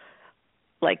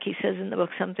like he says in the book,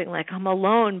 something like, I'm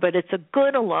alone, but it's a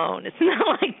good alone. It's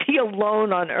not like the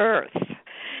alone on earth.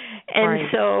 And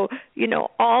so,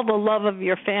 all the love of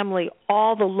your family,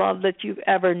 all the love that you've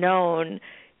ever known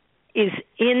is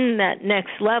in that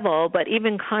next level, but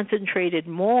even concentrated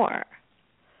more.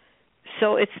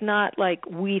 So it's not like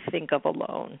we think of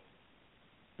alone.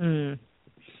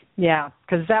 Yeah,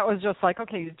 because that was just like,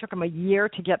 okay, it took him a year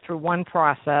to get through one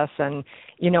process, and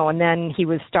and then he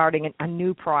was starting a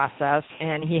new process,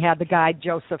 and he had the guide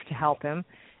Joseph to help him,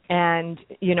 and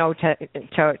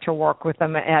to work with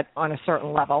him on a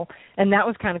certain level, and that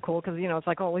was kind of cool because it's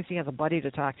like, at least he has a buddy to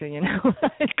talk to,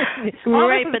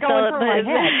 Right, but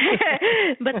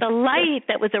the light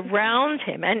that was around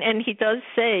him, and he does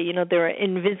say, there are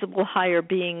invisible higher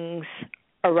beings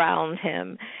around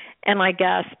him. And I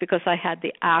guess because I had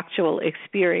the actual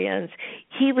experience,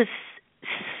 he was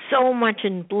so much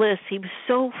in bliss. He was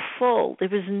so full. There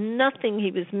was nothing he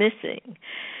was missing.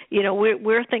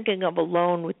 We're thinking of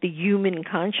alone with the human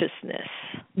consciousness.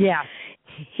 Yeah.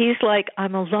 He's like,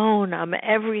 I'm alone. I'm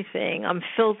everything. I'm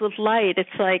filled with light. It's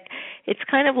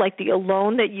kind of like the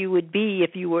alone that you would be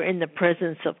if you were in the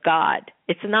presence of God.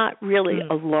 It's not really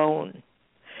alone.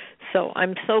 So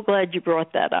I'm so glad you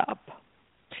brought that up.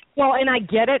 Well, and I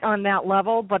get it on that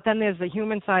level, but then there's the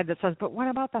human side that says, but what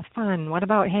about the fun? What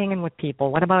about hanging with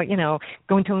people? What about,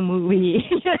 going to a movie?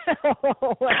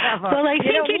 Whatever. Well, I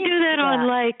think you do that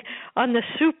on the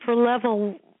super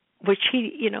level, which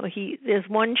there's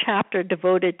one chapter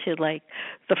devoted to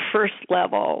the first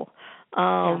level,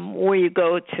 where you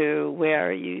go to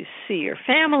where you see your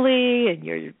family and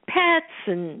your pets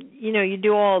and, you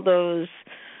do all those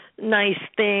nice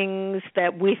things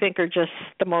that we think are just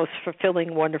the most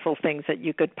fulfilling, wonderful things that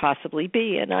you could possibly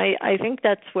be. And I think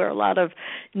that's where a lot of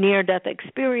near-death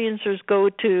experiencers go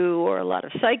to, or a lot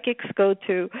of psychics go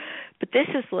to. But this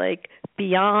is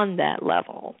beyond that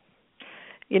level,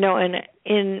 and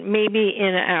maybe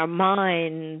in our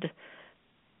mind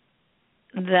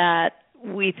that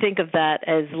we think of that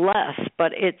as less,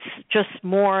 but it's just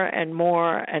more and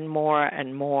more and more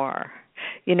and more.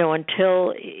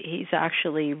 Until he's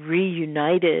actually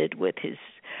reunited with his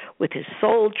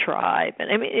soul tribe.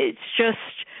 And I mean, it's just,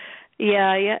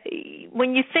 yeah.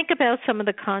 When you think about some of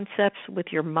the concepts with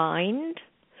your mind,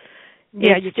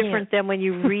 it's different than when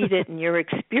you read it and you're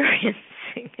experiencing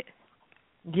it.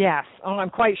 Yes. Oh, I'm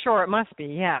quite sure it must be,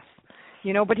 yes.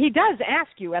 But he does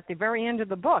ask you at the very end of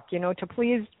the book, to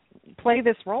please play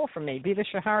this role for me, be the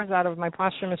Scheherazade of my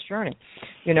posthumous journey,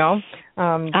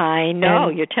 I know,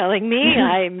 you're telling me.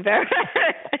 I'm very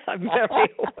aware.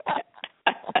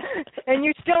 And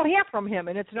you still hear from him,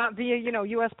 and it's not via,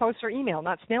 U.S. Post or email,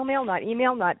 not snail mail, not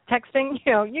email, not texting.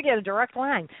 You get a direct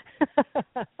line.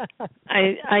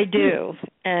 I do,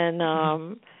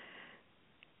 and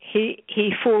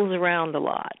he fools around a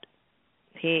lot.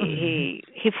 He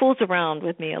fools around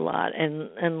with me a lot,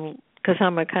 and because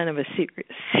I'm a kind of a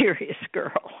serious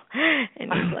girl,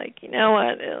 and he's like,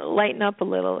 what, lighten up a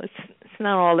little. It's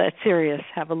not all that serious.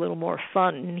 Have a little more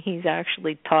fun. And he's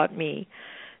actually taught me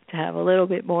to have a little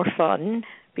bit more fun,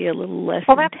 be a little less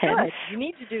intense. That's good. You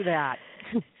need to do that.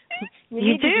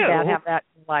 You do that, have that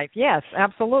in life. Yes,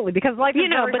 absolutely. Because life is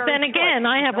very, but then again,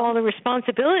 I have all the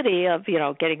responsibility of,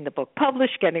 getting the book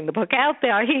published, getting the book out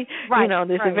there.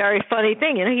 There's a very funny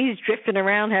thing. He's drifting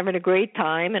around having a great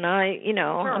time, and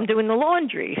I'm doing the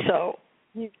laundry. So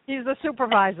he's the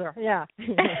supervisor. Yeah.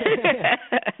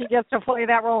 He gets to play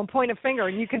that role and point a finger,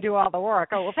 and you can do all the work.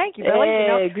 Oh, well, thank you,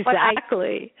 Billy.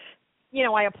 Exactly. But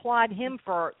I applaud him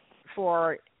for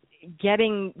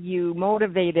getting you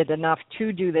motivated enough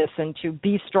to do this and to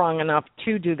be strong enough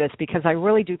to do this, because I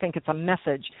really do think it's a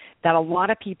message that a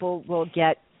lot of people will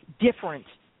get different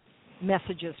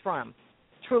messages from,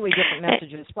 truly different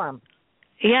messages from.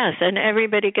 Yes, and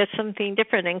everybody gets something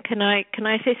different. And can I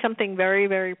say something very,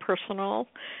 very personal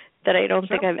that I don't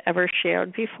think I've ever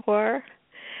shared before?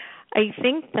 I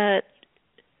think that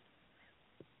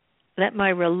that my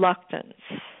reluctance,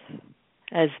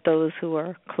 as those who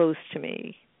are close to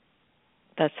me,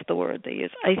 that's the word they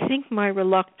use, I think my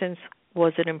reluctance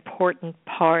was an important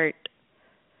part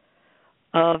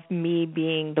of me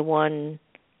being the one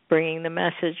bringing the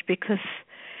message, because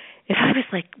if I was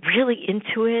like really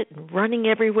into it and running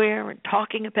everywhere and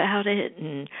talking about it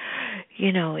and,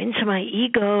 you know, into my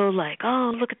ego, like,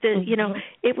 oh, look at this, you know,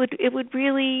 it would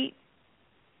really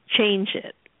change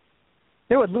it.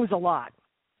 It would lose a lot.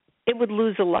 It would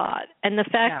lose a lot. And the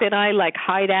fact that I like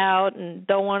hide out and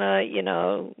don't want to, you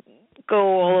know,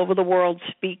 go all over the world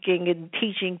speaking and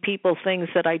teaching people things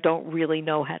that I don't really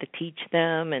know how to teach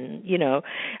them. And, you know,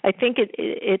 I think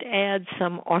it adds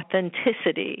some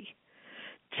authenticity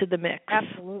to the mix.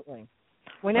 Absolutely.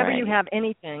 Whenever you have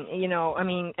anything, you know, I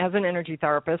mean, as an energy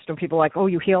therapist, when people are like, oh,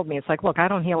 you healed me, it's like, look, I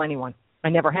don't heal anyone. I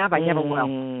never have. I never will.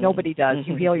 Nobody does.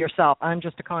 You heal yourself. I'm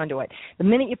just a conduit. The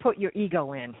minute you put your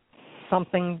ego in,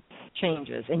 something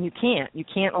changes, and you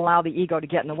can't allow the ego to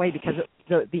get in the way, because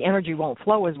the energy won't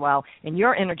flow as well, and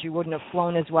your energy wouldn't have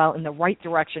flown as well in the right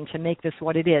direction to make this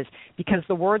what it is, because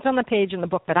the words on the page in the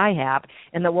book that I have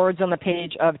and the words on the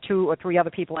page of 2 or 3 other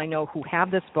people I know who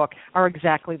have this book are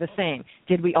exactly the same.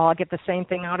 Did we all get the same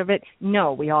thing out of it?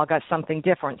 No, we all got something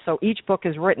different. So each book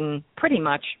is written pretty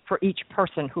much for each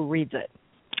person who reads it.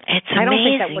 It's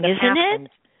amazing, isn't happened.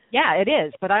 Yeah, it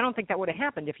is, but I don't think that would have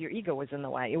happened if your ego was in the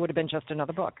way. It would have been just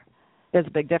another book. There's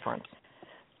a big difference.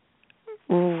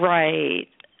 Right.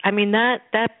 I mean, that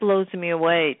blows me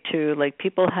away, too. Like,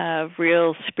 people have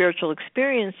real spiritual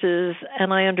experiences,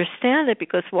 and I understand it,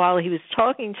 because while he was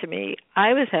talking to me,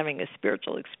 I was having a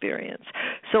spiritual experience.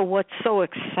 So what's so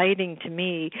exciting to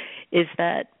me is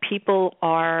that people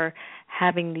are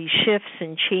having these shifts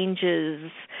and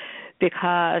changes,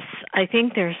 because I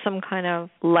think there's some kind of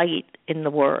light in the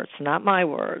words, not my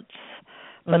words,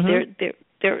 but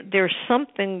there's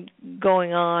something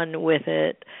going on with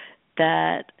it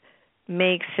that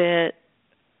makes it,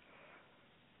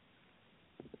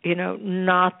 you know,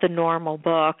 not the normal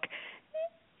book.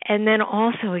 And then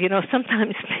also, you know,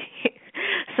 sometimes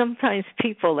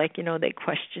people, like, you know, they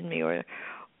question me, or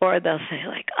they'll say,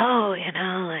 like, oh, you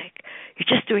know, like,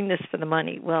 you're just doing this for the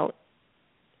money. Well,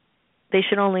 they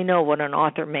should only know what an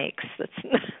author makes. That's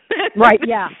right,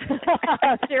 yeah.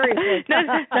 Seriously.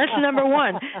 That's number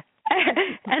one.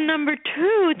 And number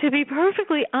two, to be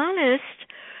perfectly honest,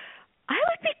 I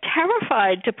would be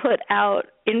terrified to put out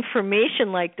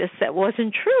information like this that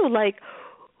wasn't true. Like,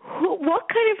 what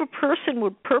kind of a person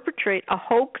would perpetrate a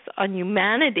hoax on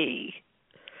humanity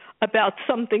about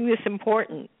something this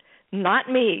important? Not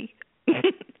me.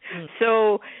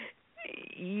 So,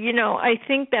 you know, I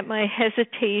think that my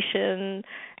hesitation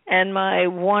and my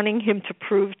wanting him to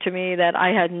prove to me that I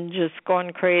hadn't just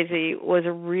gone crazy was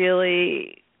a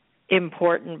really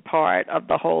important part of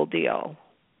the whole deal.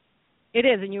 It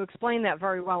is, and you explain that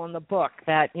very well in the book,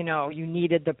 that, you know, you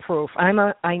needed the proof.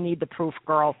 I need the proof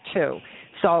girl, too.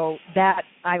 So that,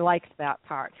 I liked that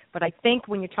part. But I think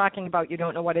when you're talking about you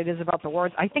don't know what it is about the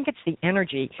words, I think it's the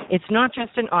energy. It's not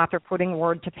just an author putting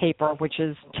word to paper, which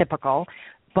is typical,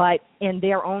 but in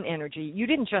their own energy. You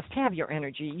didn't just have your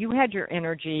energy. You had your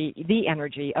energy, the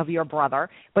energy of your brother,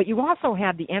 but you also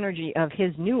had the energy of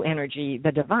his new energy,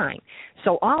 the divine.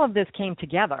 So all of this came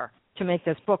together to make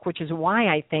this book, which is why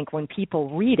I think when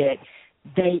people read it,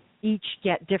 they each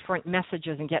get different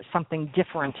messages and get something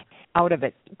different out of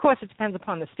it. Of course, it depends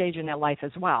upon the stage in their life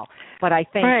as well. But I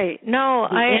think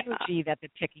energy that they're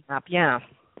picking up,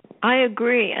 I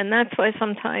agree, and that's why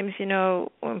sometimes, you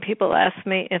know, when people ask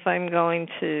me if I'm going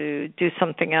to do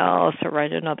something else or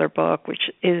write another book, which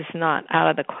is not out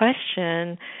of the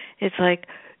question, it's like,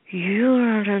 you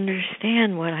don't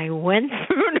understand what I went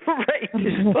through to write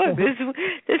this book.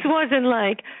 This wasn't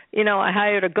like, you know, I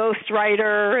hired a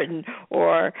ghostwriter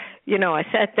or, you know, I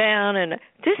sat down, and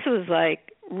this was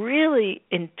like really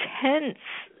intense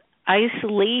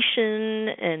isolation,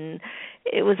 and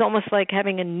it was almost like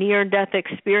having a near-death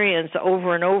experience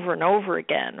over and over and over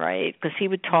again, right? Because he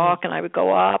would talk and I would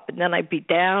go up, and then I'd be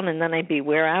down, and then I'd be,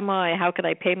 where am I? How could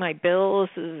I pay my bills?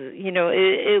 You know,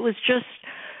 it was just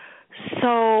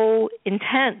so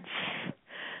intense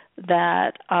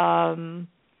that I'm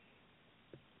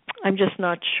just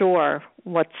not sure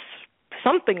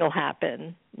something will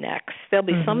happen next. There'll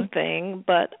be something,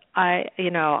 but I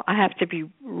have to be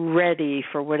ready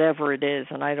for whatever it is,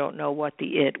 and I don't know what the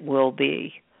it will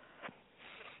be.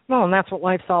 Well, and that's what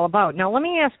life's all about. Now, let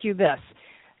me ask you this.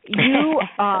 You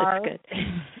are... That's good.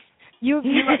 You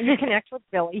connect with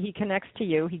Billy. He connects to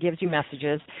you. He gives you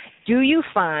messages. Do you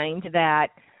find that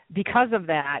because of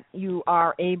that, you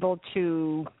are able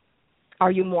to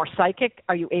Are you more psychic?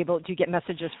 Do you get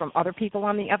messages from other people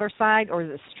on the other side, or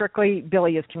is it strictly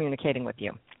Billy is communicating with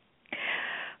you?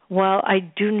 Well, I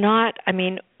do not. I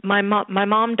mean, my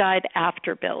mom died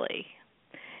after Billy.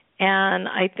 And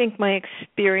I think my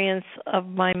experience of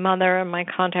my mother and my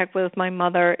contact with my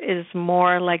mother is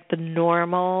more like the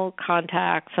normal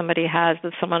contact somebody has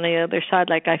with someone on the other side.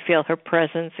 Like I feel her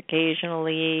presence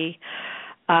occasionally.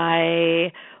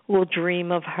 I will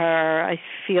dream of her. I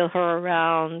feel her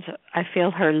around. I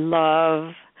feel her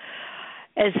love.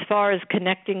 As far as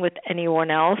connecting with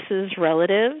anyone else's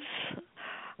relatives,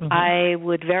 I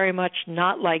would very much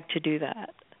not like to do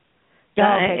that.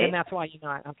 Okay, then that's why you're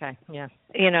not. Okay, yeah.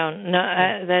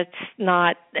 No, that's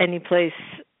not any place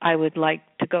I would like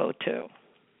to go to.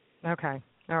 Okay,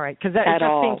 all right. Because it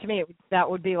just seemed to me that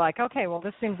would be like, okay, well,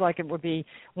 this seems like it would be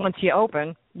once you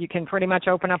open, you can pretty much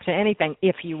open up to anything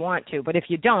if you want to. But if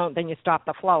you don't, then you stop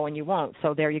the flow and you won't.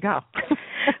 So there you go.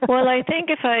 Well, I think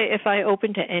if I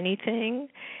open to anything,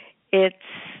 it's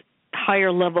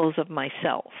higher levels of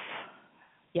myself.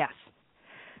 Yes.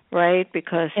 Right?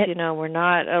 Because, we're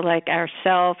not like our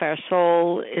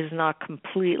soul is not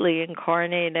completely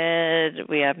incarnated.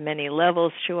 We have many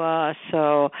levels to us.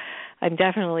 So I'm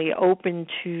definitely open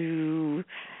to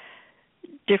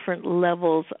different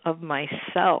levels of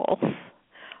myself.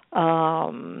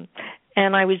 And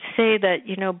I would say that,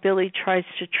 Billy tries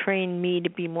to train me to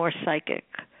be more psychic.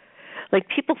 Like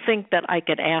people think that I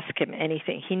could ask him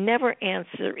anything. He never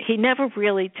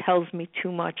really tells me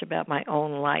too much about my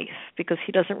own life because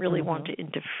he doesn't really want to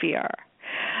interfere.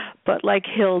 But like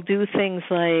he'll do things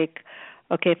like,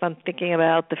 okay, if I'm thinking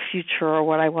about the future or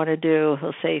what I want to do,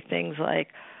 he'll say things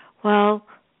like, well,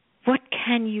 what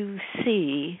can you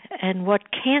see and what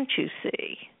can't you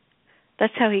see?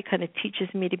 That's how he kind of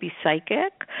teaches me to be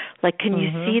psychic. Like, can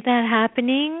you see that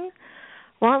happening?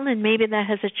 Well, then maybe that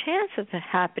has a chance of it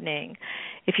happening.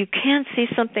 If you can't see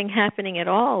something happening at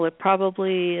all, it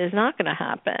probably is not going to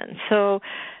happen. So,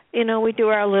 we do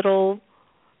our little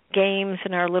games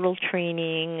and our little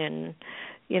training, and,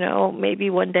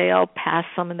 maybe one day I'll pass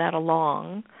some of that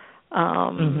along. I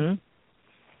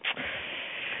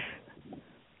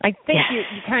think you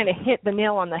kind of hit the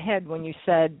nail on the head when you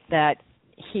said that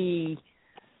he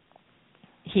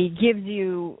gives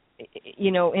you,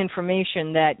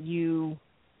 information that you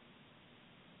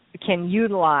can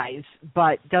utilize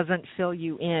but doesn't fill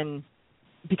you in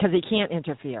because he can't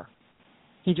interfere.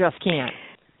 He just can't.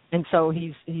 And so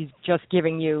he's just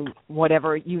giving you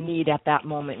whatever you need at that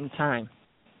moment in time.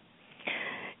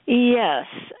 Yes,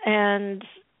 and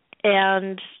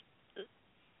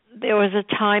there was a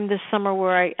time this summer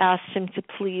where I asked him to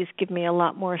please give me a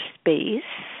lot more space,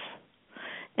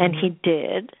 and he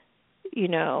did.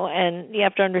 And you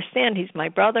have to understand, he's my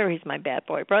brother, he's my bad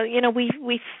boy brother.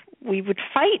 We would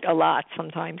fight a lot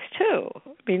sometimes too. I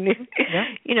mean,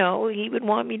 he would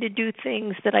want me to do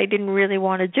things that I didn't really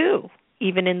want to do.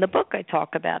 Even in the book I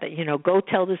talk about it, go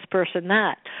tell this person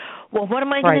that. Well, what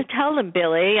am I going to tell them,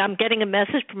 Billy? I'm getting a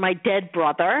message from my dead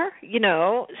brother,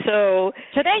 so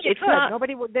today you could.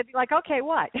 Nobody would, they'd be like, okay,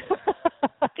 what?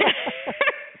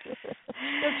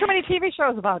 There's too many TV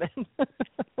shows about it.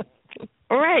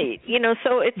 Right.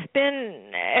 So it's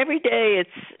been every day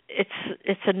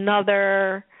it's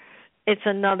another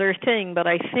thing, but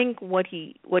I think what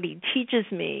he teaches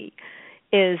me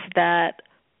is that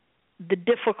the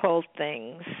difficult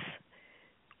things,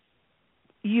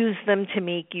 use them to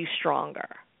make you stronger.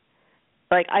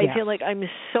 Like I feel like I'm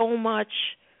so much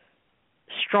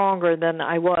stronger than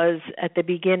I was at the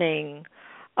beginning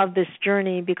of this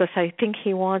journey because I think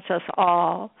he wants us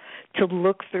all to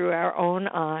look through our own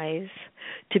eyes,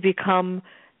 to become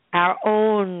our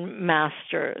own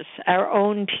masters, our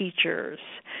own teachers,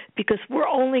 because we're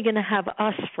only going to have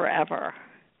us forever.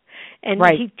 And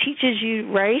he teaches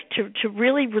you, to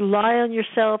really rely on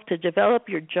yourself, to develop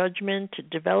your judgment, to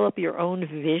develop your own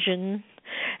vision,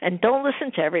 and don't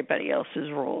listen to everybody else's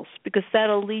rules because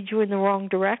that'll lead you in the wrong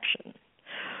direction.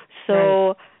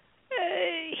 So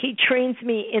he trains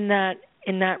me in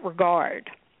that regard.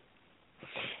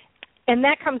 And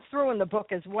that comes through in the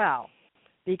book as well,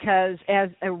 because as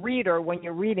a reader, when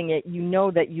you're reading it, you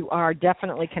know that you are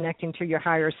definitely connecting to your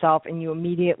higher self, and you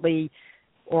immediately,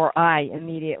 or I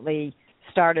immediately,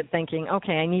 started thinking,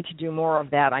 okay, I need to do more of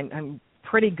that. I'm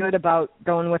pretty good about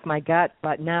going with my gut,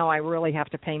 but now I really have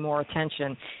to pay more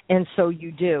attention. And so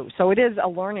you do. So it is a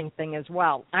learning thing as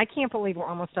well. I can't believe we're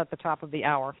almost at the top of the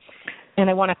hour. And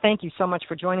I want to thank you so much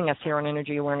for joining us here on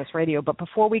Energy Awareness Radio. But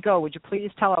before we go, would you please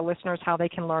tell our listeners how they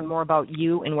can learn more about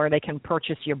you and where they can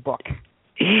purchase your book?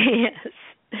 Yes.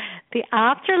 The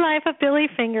Afterlife of Billy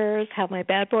Fingers, How My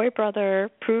Bad Boy Brother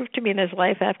Proved to Me There's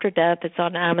Life After Death. It's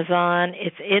on Amazon.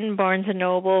 It's in Barnes &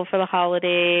 Noble for the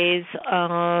holidays.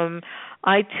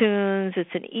 iTunes. It's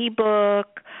an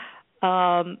ebook.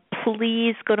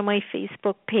 Please go to my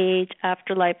Facebook page,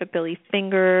 Afterlife of Billy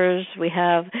Fingers. We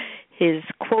have his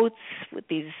quotes with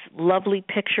these lovely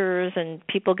pictures, and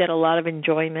people get a lot of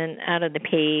enjoyment out of the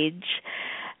page.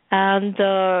 And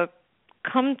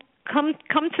come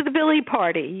to the Billy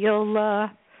party.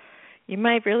 You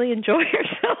might really enjoy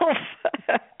yourself.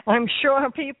 I'm sure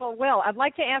people will. I'd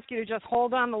like to ask you to just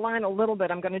hold on the line a little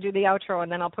bit. I'm going to do the outro,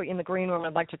 and then I'll put you in the green room.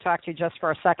 I'd like to talk to you just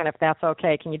for a second, if that's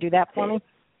okay. Can you do that for me?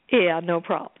 Yeah, no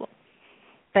problem.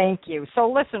 Thank you.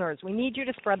 So, listeners, we need you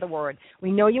to spread the word.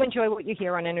 We know you enjoy what you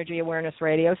hear on Energy Awareness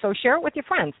Radio, so share it with your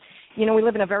friends. You know, we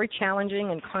live in a very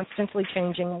challenging and constantly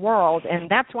changing world, and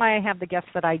that's why I have the guests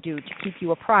that I do, to keep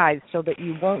you apprised so that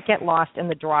you won't get lost in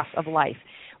the dross of life.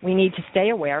 We need to stay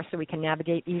aware so we can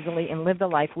navigate easily and live the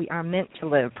life we are meant to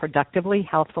live, productively,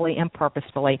 healthfully, and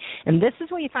purposefully. And this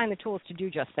is where you find the tools to do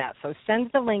just that. So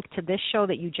send the link to this show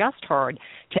that you just heard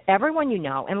to everyone you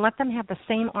know and let them have the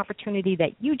same opportunity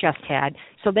that you just had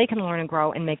so they can learn and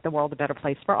grow and make the world a better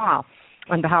place for all.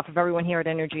 On behalf of everyone here at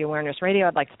Energy Awareness Radio,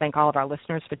 I'd like to thank all of our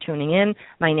listeners for tuning in.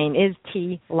 My name is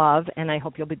T. Love, and I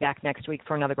hope you'll be back next week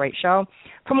for another great show.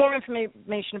 For more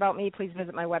information about me, please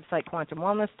visit my website,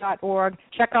 quantumwellness.org.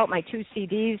 Check out my 2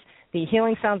 CDs, The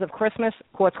Healing Sounds of Christmas,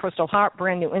 Quartz Crystal Harp,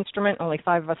 brand new instrument. Only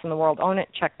 5 of us in the world own it.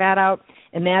 Check that out.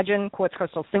 Imagine, Quartz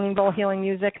Crystal Singing Bowl Healing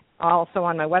Music, also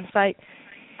on my website.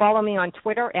 Follow me on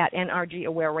Twitter at NRG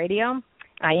Aware Radio.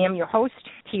 I am your host,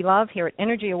 T. Love, here at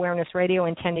Energy Awareness Radio,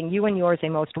 intending you and yours a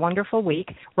most wonderful week.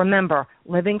 Remember,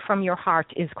 living from your heart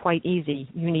is quite easy.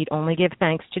 You need only give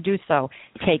thanks to do so.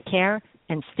 Take care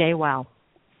and stay well.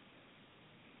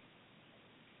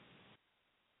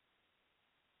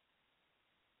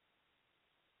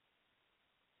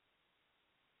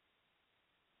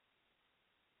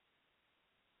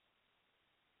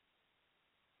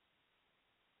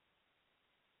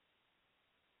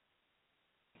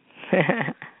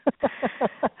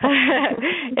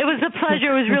 It was a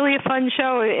pleasure. It was really a fun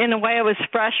show. In a way, I was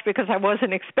fresh because I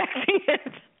wasn't expecting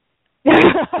it.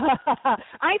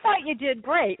 I thought you did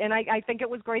great, and I think it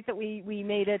was great that we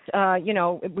made it,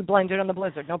 we blended on the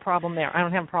blizzard. No problem there. I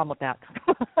don't have a problem with that.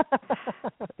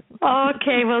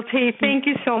 Okay, well, T, thank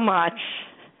you so much.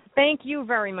 Thank you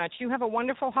very much. You have a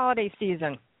wonderful holiday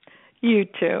season. You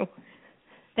too.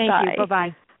 Thank Bye. you.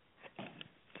 Bye-bye.